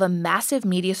example of a massive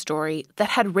media story that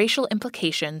had racial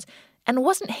implications and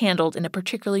wasn't handled in a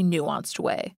particularly nuanced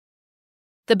way.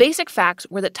 The basic facts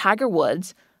were that Tiger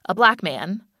Woods, a Black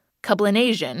man,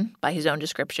 Cablinasian by his own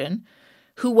description,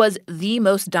 who was the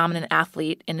most dominant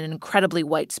athlete in an incredibly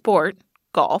white sport,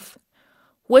 golf,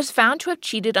 was found to have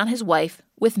cheated on his wife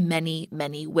with many,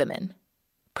 many women,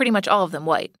 pretty much all of them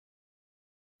white.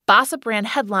 Bossip ran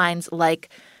headlines like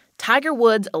Tiger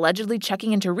Woods allegedly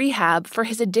checking into rehab for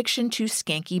his addiction to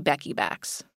skanky Becky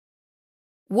backs.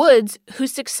 Woods,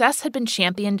 whose success had been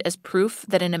championed as proof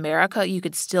that in America you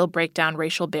could still break down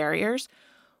racial barriers,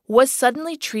 was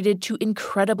suddenly treated to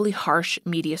incredibly harsh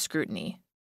media scrutiny.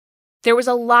 There was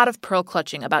a lot of pearl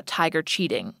clutching about Tiger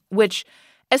cheating, which,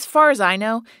 as far as I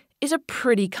know, is a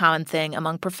pretty common thing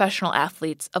among professional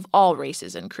athletes of all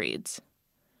races and creeds.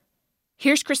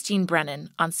 Here's Christine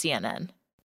Brennan on CNN.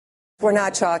 We're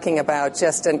not talking about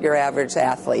just your average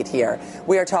athlete here.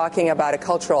 We are talking about a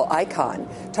cultural icon.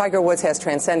 Tiger Woods has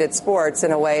transcended sports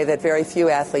in a way that very few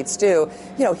athletes do.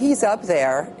 You know, he's up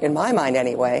there, in my mind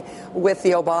anyway, with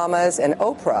the Obamas and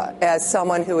Oprah as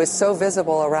someone who is so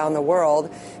visible around the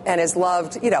world and is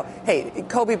loved. You know, hey,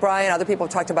 Kobe Bryant, other people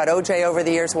have talked about OJ over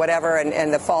the years, whatever,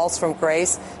 and the falls from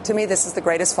grace. To me, this is the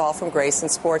greatest fall from grace in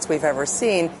sports we've ever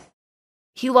seen.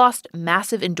 He lost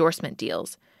massive endorsement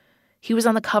deals. He was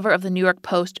on the cover of the New York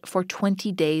Post for 20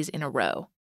 days in a row.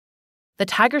 The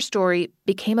Tiger story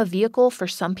became a vehicle for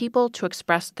some people to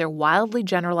express their wildly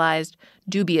generalized,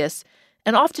 dubious,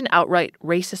 and often outright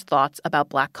racist thoughts about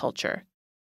Black culture.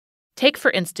 Take,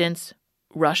 for instance,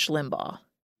 Rush Limbaugh.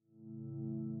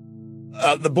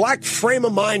 The Black frame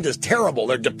of mind is terrible.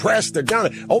 They're depressed. They're down.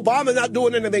 Obama not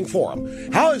doing anything for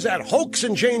them. How is that hoax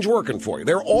and change working for you?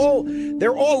 They're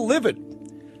all livid.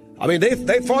 I mean,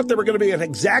 they thought there were going to be an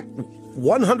exact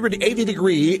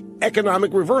 180-degree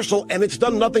economic reversal, and it's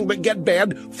done nothing but get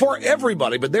bad for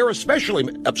everybody. But they're especially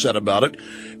upset about it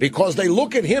because they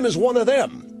look at him as one of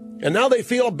them, and now they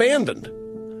feel abandoned.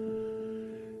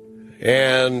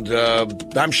 And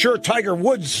I'm sure Tiger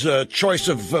Woods' choice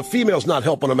of females not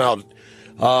helping him out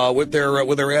with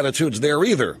their attitudes there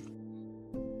either.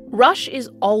 Rush is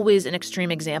always an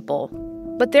extreme example.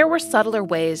 But there were subtler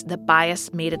ways that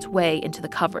bias made its way into the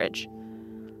coverage.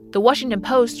 The Washington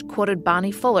Post quoted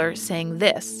Bonnie Fuller saying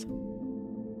this: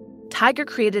 Tiger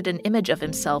created an image of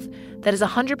himself that is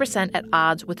 100% at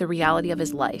odds with the reality of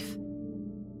his life.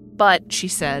 But, she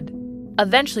said,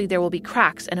 eventually there will be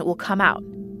cracks and it will come out.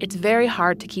 It's very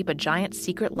hard to keep a giant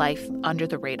secret life under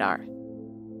the radar.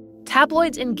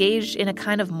 Tabloids engaged in a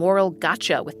kind of moral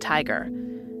gotcha with Tiger.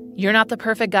 You're not the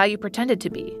perfect guy you pretended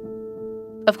to be.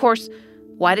 Of course,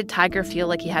 why did Tiger feel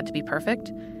like he had to be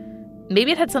perfect?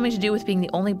 Maybe it had something to do with being the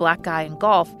only Black guy in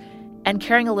golf and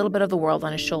carrying a little bit of the world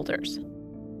on his shoulders.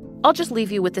 I'll just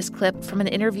leave you with this clip from an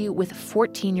interview with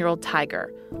 14-year-old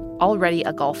Tiger, already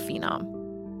a golf phenom.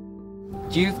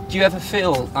 Do you ever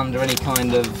feel under any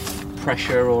kind of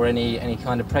pressure or any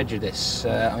kind of prejudice?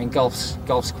 I mean,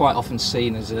 golf's quite often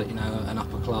seen as an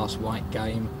upper class white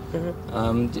game.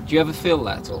 Mm-hmm. Do you ever feel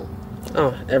that at all?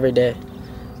 Oh, every day.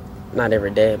 Not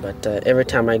every day, but every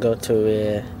time I go to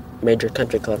a major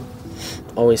country club,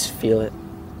 always feel it.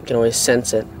 You can always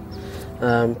sense it.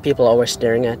 People are always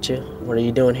staring at you. What are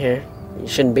you doing here? You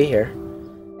shouldn't be here.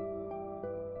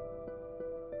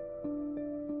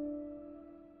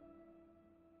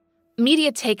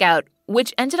 Media Takeout,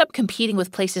 which ended up competing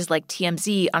with places like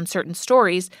TMZ on certain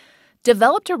stories,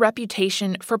 developed a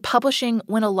reputation for publishing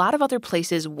when a lot of other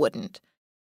places wouldn't.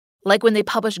 Like when they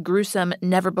published gruesome,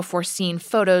 never-before-seen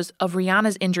photos of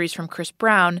Rihanna's injuries from Chris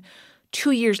Brown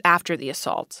 2 years after the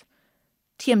assault.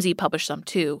 TMZ published some,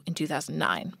 too, in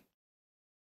 2009.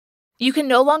 You can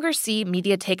no longer see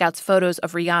Media Takeout's photos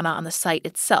of Rihanna on the site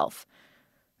itself.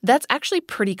 That's actually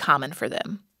pretty common for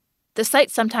them. The site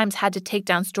sometimes had to take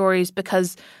down stories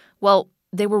because, well,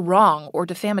 they were wrong or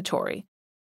defamatory.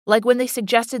 Like when they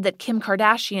suggested that Kim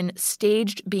Kardashian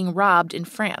staged being robbed in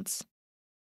France.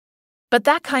 But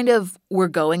that kind of "we're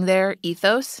going there"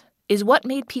 ethos is what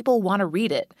made people want to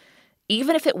read it,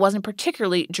 even if it wasn't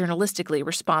particularly journalistically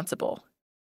responsible.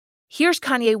 Here's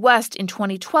Kanye West in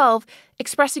 2012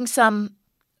 expressing some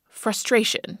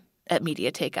frustration at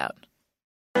Media Takeout.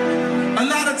 A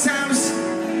lot of times,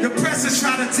 the press is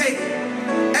trying to take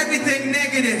everything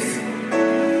negative.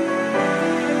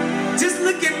 Just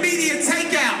look at Media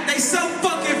Takeout. They so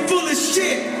fucking full of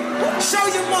shit. Show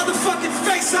your motherfucking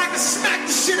face so I can smack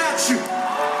the shit out you.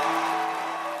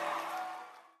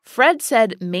 Fred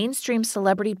said mainstream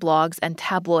celebrity blogs and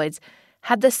tabloids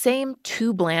had the same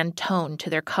too bland tone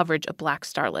to their coverage of Black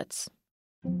starlets.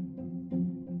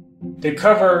 They'd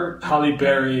cover Halle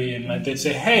Berry and they'd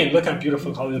say, hey, look how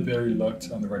beautiful Halle Berry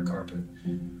looked on the red carpet,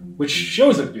 which she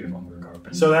always looked beautiful on the red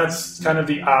carpet. So that's kind of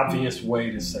the obvious way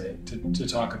to say it, to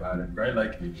talk about it,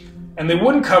 right? And they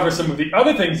wouldn't cover some of the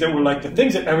other things that were like the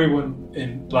things that everyone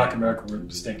in Black America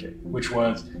was thinking, which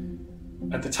was,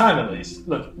 at the time at least,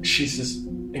 look, she's this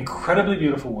incredibly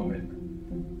beautiful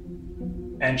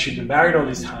woman, and she'd been married all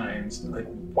these times. Like,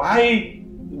 why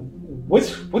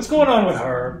what's going on with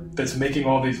her that's making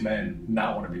all these men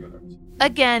not want to be with her?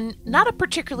 Again, not a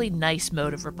particularly nice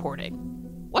mode of reporting.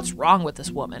 What's wrong with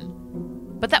this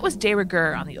woman? But that was de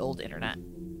rigueur on the old internet.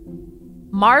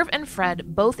 Marv and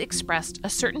Fred both expressed a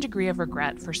certain degree of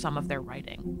regret for some of their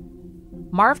writing.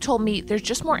 Marv told me there's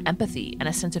just more empathy and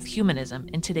a sense of humanism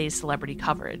in today's celebrity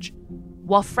coverage,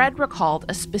 while Fred recalled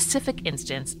a specific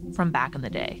instance from back in the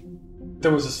day.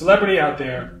 There was a celebrity out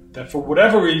there that for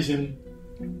whatever reason,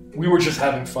 we were just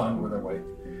having fun with our weight.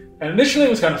 And initially it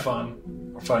was kind of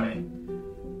fun, or funny.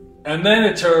 And then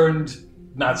it turned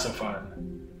not so fun.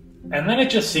 And then it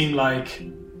just seemed like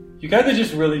you guys are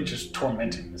just really just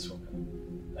tormenting this woman.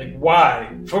 Like,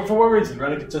 why? For what reason,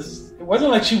 right? Like, it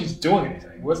wasn't like she was doing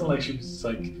anything. It wasn't like she was,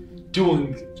 like,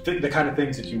 doing the kind of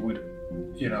things that you would,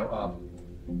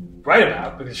 write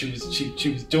about, because she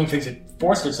was doing things that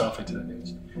forced herself into the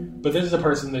news. But this is a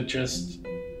person that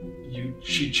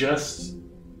she just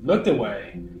looked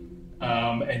away,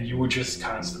 and you were just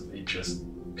constantly just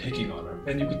picking on her.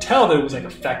 And you could tell that it was, like,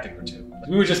 affecting her, too.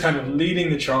 We were just kind of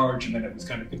leading the charge, and then it was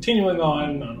kind of continuing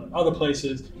on other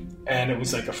places, and it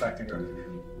was, like, affecting her.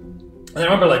 And I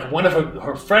remember, like, one of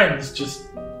her friends just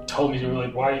told me, they were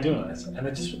like, why are you doing this? And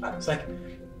I was like,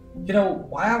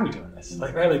 why are we doing this?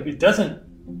 Like, right, like, it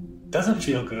doesn't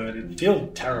feel good. It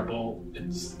feels terrible.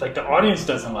 It's like the audience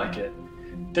doesn't like it.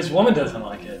 This woman doesn't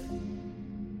like it.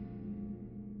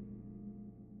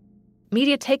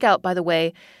 Media Takeout, by the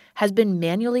way, has been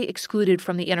manually excluded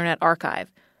from the Internet Archive.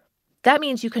 That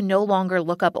means you can no longer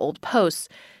look up old posts,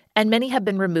 and many have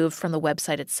been removed from the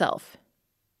website itself,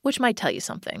 which might tell you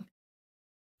something.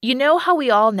 You know how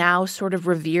we all now sort of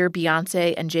revere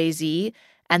Beyoncé and Jay-Z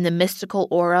and the mystical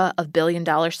aura of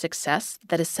billion-dollar success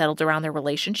that is settled around their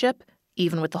relationship,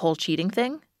 even with the whole cheating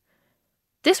thing?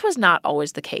 This was not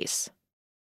always the case.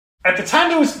 At the time,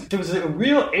 there was a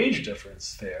real age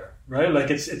difference there, right?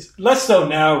 Like, it's less so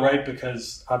now, right?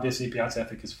 Because obviously Beyonce, I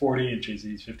think, is 40 and Jay-Z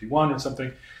is 51 or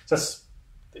something. So that's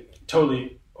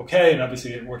totally okay, and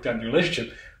obviously it worked out in the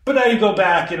relationship. But now you go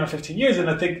back, 15 years, and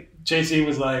I think Jay-Z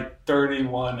was like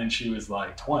 31 and she was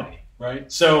like 20,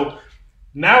 right? So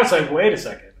now it's like, wait a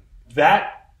second.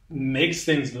 That makes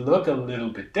things look a little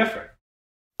bit different.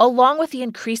 Along with the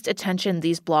increased attention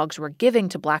these blogs were giving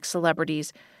to Black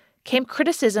celebrities came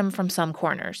criticism from some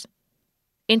corners.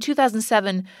 In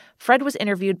 2007, Fred was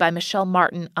interviewed by Michelle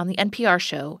Martin on the NPR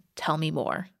show Tell Me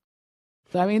More.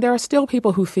 I mean, there are still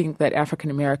people who think that African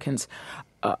Americans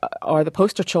are the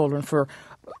poster children for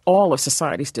all of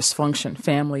society's dysfunction: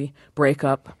 family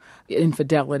breakup,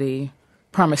 infidelity,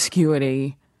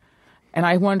 promiscuity. And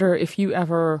I wonder if you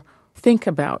ever think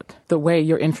about the way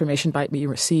your information might be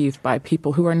received by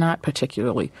people who are not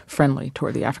particularly friendly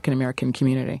toward the African American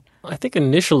community. I think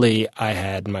initially I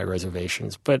had my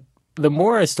reservations, but the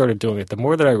more I started doing it, the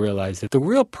more that I realized that the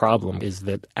real problem is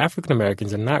that African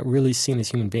Americans are not really seen as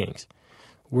human beings.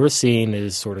 We're seen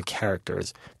as sort of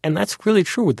characters. And that's really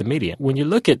true with the media. When you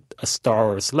look at a star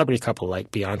or a celebrity couple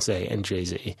like Beyonce and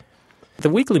Jay-Z, the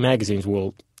weekly magazines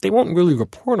they won't really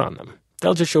report on them.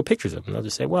 They'll just show pictures of them. They'll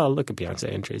just say, well, look at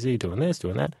Beyonce and Jay-Z doing this,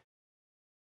 doing that.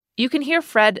 You can hear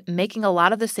Fred making a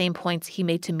lot of the same points he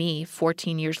made to me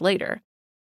 14 years later.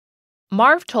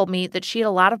 Marv told me that she had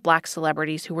a lot of Black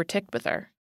celebrities who were ticked with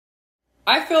her.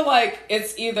 I feel like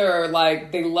it's either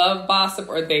like they love gossip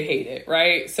or they hate it,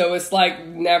 right? So it's like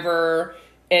never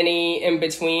any in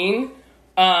between.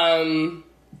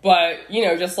 But,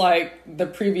 just like the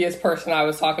previous person I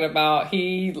was talking about,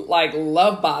 he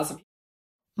loved gossip.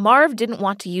 Marv didn't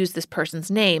want to use this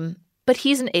person's name, but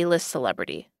he's an A-list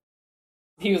celebrity.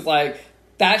 He was like,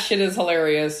 that shit is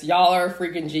hilarious. Y'all are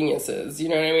freaking geniuses. You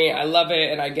know what I mean? I love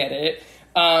it and I get it.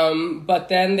 But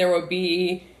then there would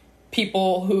be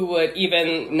people who would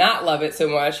even not love it so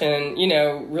much and,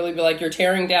 really be like, you're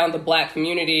tearing down the Black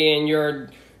community and you're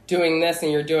doing this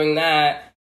and you're doing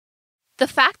that. The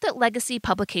fact that legacy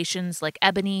publications like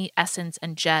Ebony, Essence,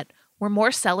 and Jet were more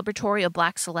celebratory of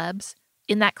Black celebs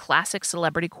in that classic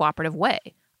celebrity cooperative way,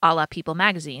 a la People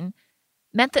magazine,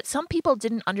 meant that some people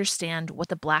didn't understand what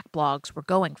the Black blogs were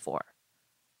going for.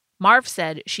 Marv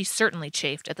said she certainly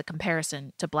chafed at the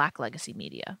comparison to Black legacy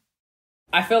media.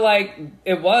 I feel like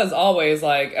it was always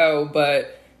like, oh,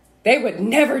 but they would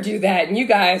never do that. And you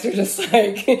guys are just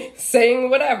like saying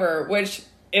whatever, which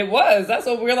it was. That's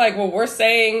what we're like. Well, we're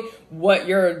saying what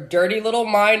your dirty little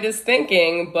mind is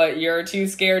thinking, but you're too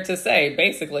scared to say,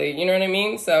 basically. You know what I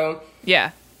mean? So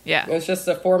yeah. It's just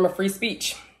a form of free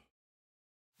speech.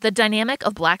 The dynamic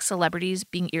of Black celebrities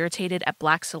being irritated at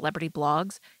Black celebrity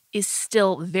blogs is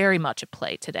still very much at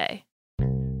play today.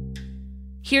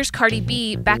 Here's Cardi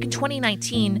B back in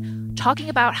 2019 talking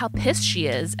about how pissed she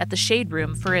is at the Shade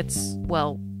Room for its,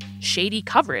 well, shady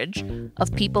coverage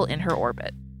of people in her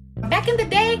orbit. Back in the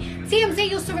day, TMZ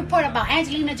used to report about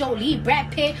Angelina Jolie,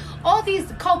 Brad Pitt, all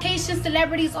these Caucasian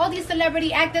celebrities, all these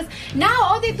celebrity actors. Now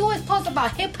all they do is post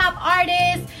about hip-hop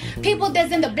artists, people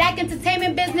that's in the black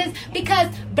entertainment business,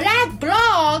 because black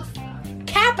blogs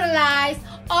capitalize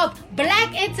off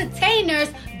black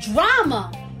entertainers'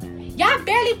 drama. Y'all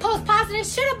barely post positive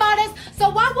shit about us, so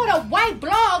why would a white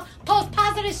blog post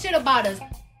positive shit about us?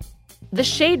 The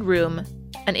Shade Room,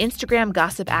 an Instagram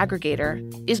gossip aggregator,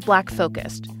 is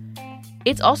black-focused.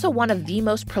 It's also one of the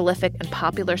most prolific and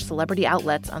popular celebrity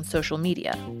outlets on social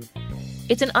media.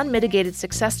 It's an unmitigated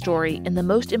success story in the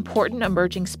most important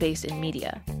emerging space in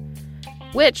media,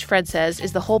 which, Fred says,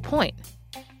 is the whole point,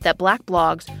 that black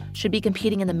blogs should be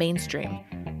competing in the mainstream,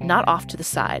 not off to the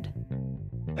side.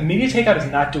 And Media Takeout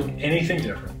is not doing anything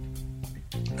different.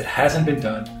 It hasn't been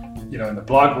done, in the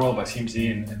blog world by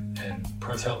TMZ and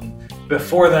Perez Hilton.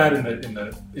 Before that, in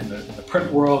the print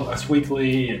world, Us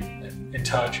Weekly and In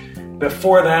Touch.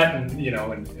 Before that, in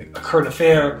A Current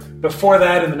Affair. Before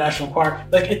that, in the National Enquirer.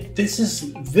 This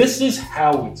is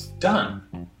how it's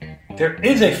done. There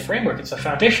is a framework. It's a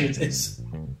foundation.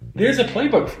 There's a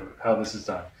playbook for how this is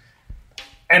done.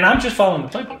 And I'm just following the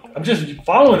playbook. I'm just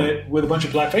following it with a bunch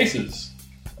of black faces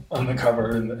on the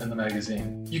cover in the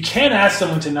magazine. You can't ask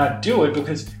someone to not do it,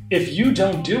 because if you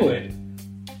don't do it,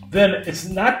 then it's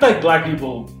not like black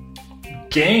people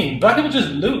gain. Black people just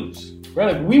lose,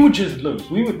 right? We would just lose.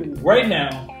 We would, right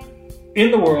now,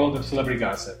 in the world of celebrity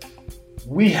gossip,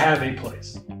 we have a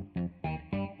place.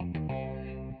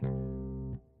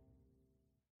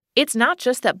 It's not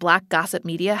just that black gossip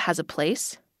media has a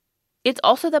place. It's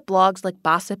also that blogs like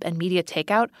Bossip and Media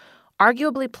Takeout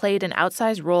arguably played an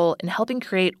outsized role in helping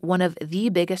create one of the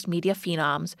biggest media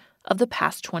phenoms of the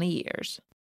past 20 years.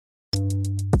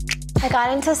 I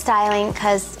got into styling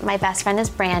because my best friend is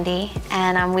Brandy,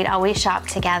 and we'd always shop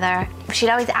together. She'd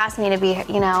always ask me to be,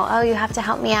 you have to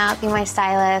help me out, be my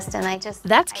stylist, and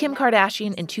That's Kim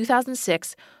Kardashian in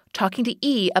 2006 talking to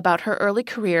E! About her early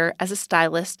career as a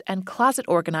stylist and closet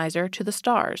organizer to the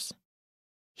stars.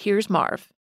 Here's Marv.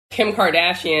 Kim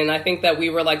Kardashian, I think that we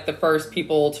were the first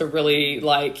people to really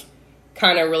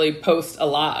kind of really post a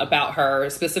lot about her,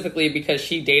 specifically because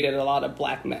she dated a lot of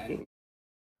black men.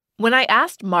 When I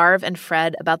asked Marv and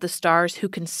Fred about the stars who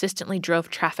consistently drove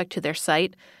traffic to their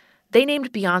site, they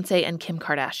named Beyoncé and Kim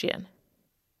Kardashian.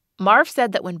 Marv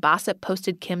said that when Bossip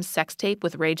posted Kim's sex tape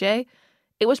with Ray J,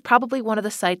 it was probably one of the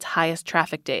site's highest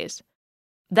traffic days.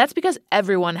 That's because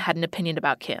everyone had an opinion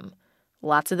about Kim,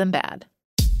 lots of them bad.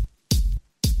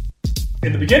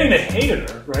 In the beginning, they hated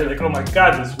her, right? Oh my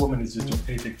God, this woman is just doing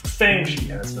anything for fame. She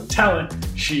has no talent.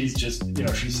 She's just,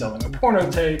 she's selling a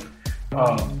porno tape.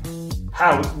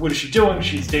 What is she doing?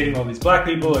 She's dating all these black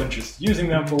people and just using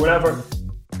them for whatever.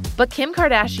 But Kim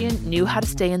Kardashian knew how to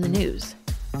stay in the news.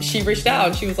 She reached out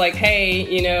and she was like,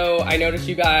 hey, I noticed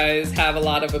you guys have a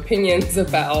lot of opinions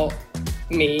about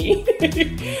me.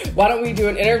 Why don't we do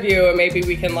an interview and maybe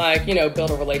we can build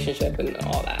a relationship and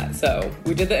all that. So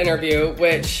we did the interview,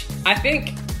 which I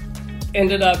think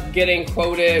ended up getting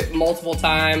quoted multiple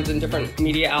times in different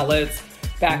media outlets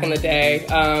back in the day.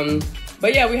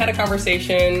 But yeah, we had a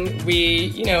conversation.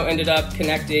 We, ended up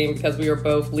connecting because we were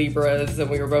both Libras and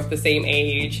we were both the same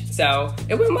age. So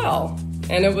it went well.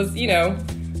 And it was,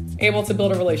 able to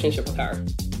build a relationship with her.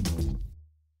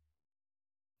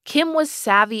 Kim was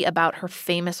savvy about her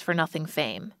famous-for-nothing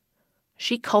fame.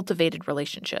 She cultivated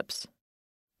relationships.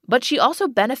 But she also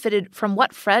benefited from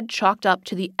what Fred chalked up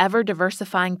to the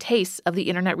ever-diversifying tastes of the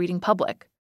internet reading public.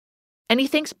 And he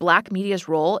thinks black media's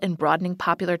role in broadening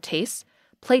popular tastes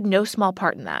played no small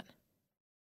part in that.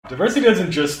 Diversity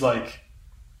doesn't just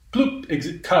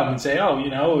bloop, come and say,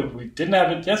 we didn't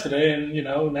have it yesterday and,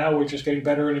 now we're just getting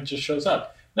better and it just shows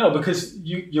up. No, because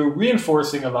you're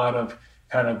reinforcing a lot of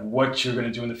kind of what you're going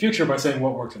to do in the future by saying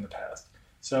what worked in the past.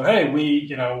 So, hey,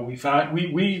 we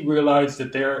realized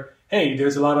that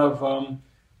there's a lot of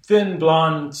thin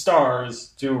blonde stars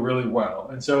do really well.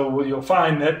 And so you'll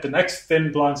find that the next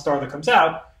thin blonde star that comes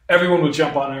out, everyone will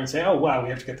jump on there and say, oh, wow, we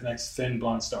have to get the next thin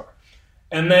blonde star.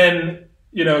 And then,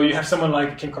 you have someone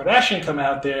like Kim Kardashian come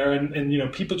out there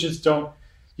and people just don't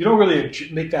really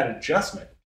make that adjustment.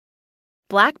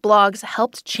 Black blogs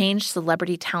helped change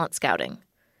celebrity talent scouting.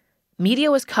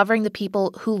 Media was covering the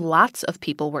people who lots of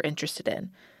people were interested in,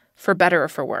 for better or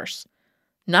for worse,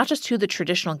 not just who the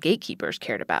traditional gatekeepers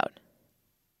cared about.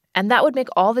 And that would make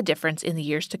all the difference in the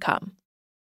years to come.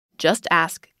 Just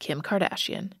ask Kim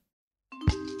Kardashian.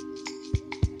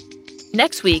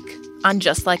 Next week on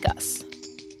Just Like Us.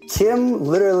 Kim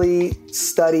literally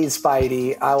studied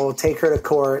Spidey. I will take her to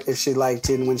court if she'd like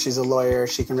to, and when she's a lawyer,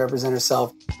 she can represent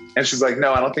herself. And she's like,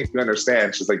 no, I don't think you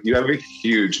understand. She's like, you have a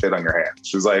huge hit on your hands.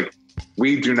 She's like,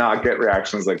 we do not get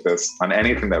reactions like this on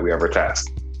anything that we ever test.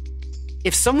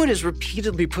 If someone is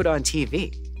repeatedly put on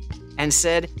TV and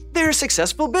said, they're a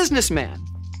successful businessman,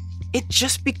 it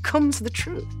just becomes the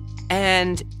truth.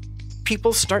 And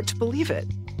people start to believe it.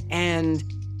 And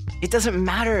it doesn't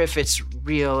matter if it's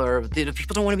real or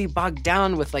people don't want to be bogged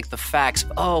down with like the facts.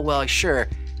 Oh, well, sure,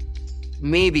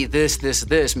 maybe this,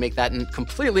 make that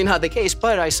completely not the case,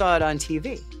 but I saw it on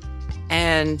TV.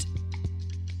 And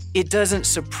it doesn't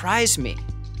surprise me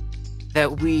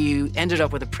that we ended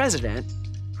up with a president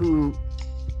who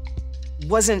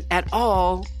wasn't at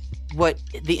all what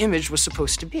the image was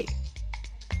supposed to be.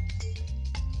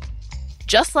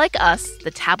 Just Like Us,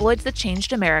 The Tabloids That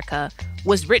Changed America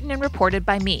was written and reported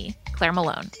by me, Claire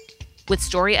Malone, with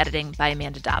story editing by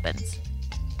Amanda Dobbins.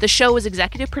 The show was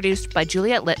executive produced by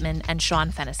Juliet Littman and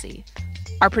Sean Fennessy.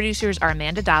 Our producers are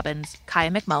Amanda Dobbins,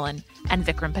 Kaya McMullen, and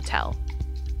Vikram Patel.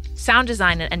 Sound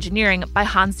design and engineering by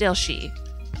Hansdale Shee.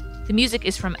 The music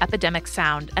is from Epidemic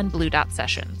Sound and Blue Dot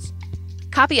Sessions.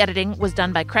 Copy editing was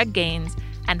done by Craig Gaines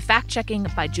and fact-checking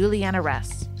by Juliana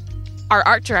Ress. Our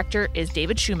art director is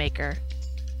David Shoemaker.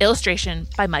 Illustration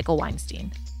by Michael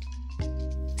Weinstein.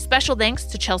 Special thanks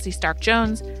to Chelsea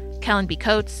Stark-Jones, Kellen B.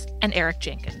 Coates, and Eric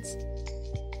Jenkins.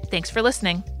 Thanks for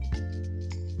listening.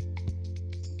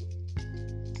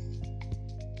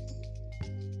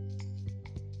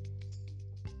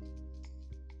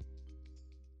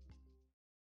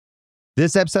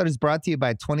 This episode is brought to you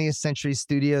by 20th Century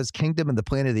Studios' Kingdom of the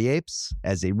Planet of the Apes.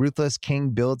 As a ruthless king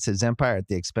builds his empire at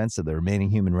the expense of the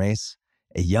remaining human race,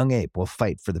 a young ape will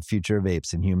fight for the future of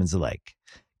apes and humans alike.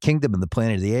 Kingdom of the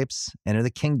Planet of the Apes. Enter the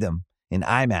kingdom in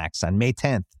IMAX on May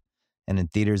 10th and in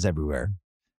theaters everywhere.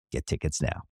 Get tickets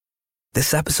now.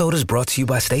 This episode is brought to you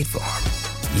by State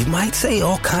Farm. You might say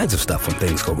all kinds of stuff when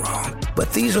things go wrong,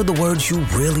 but these are the words you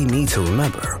really need to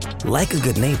remember. Like a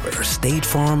good neighbor, State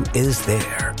Farm is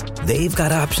there. They've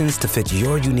got options to fit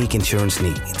your unique insurance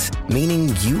needs,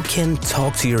 meaning you can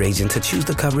talk to your agent to choose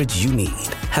the coverage you need.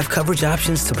 Have coverage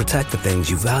options to protect the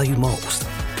things you value most.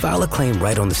 File a claim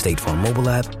right on the State Farm mobile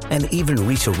app and even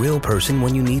reach a real person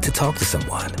when you need to talk to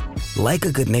someone. Like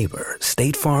a good neighbor,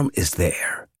 State Farm is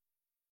there.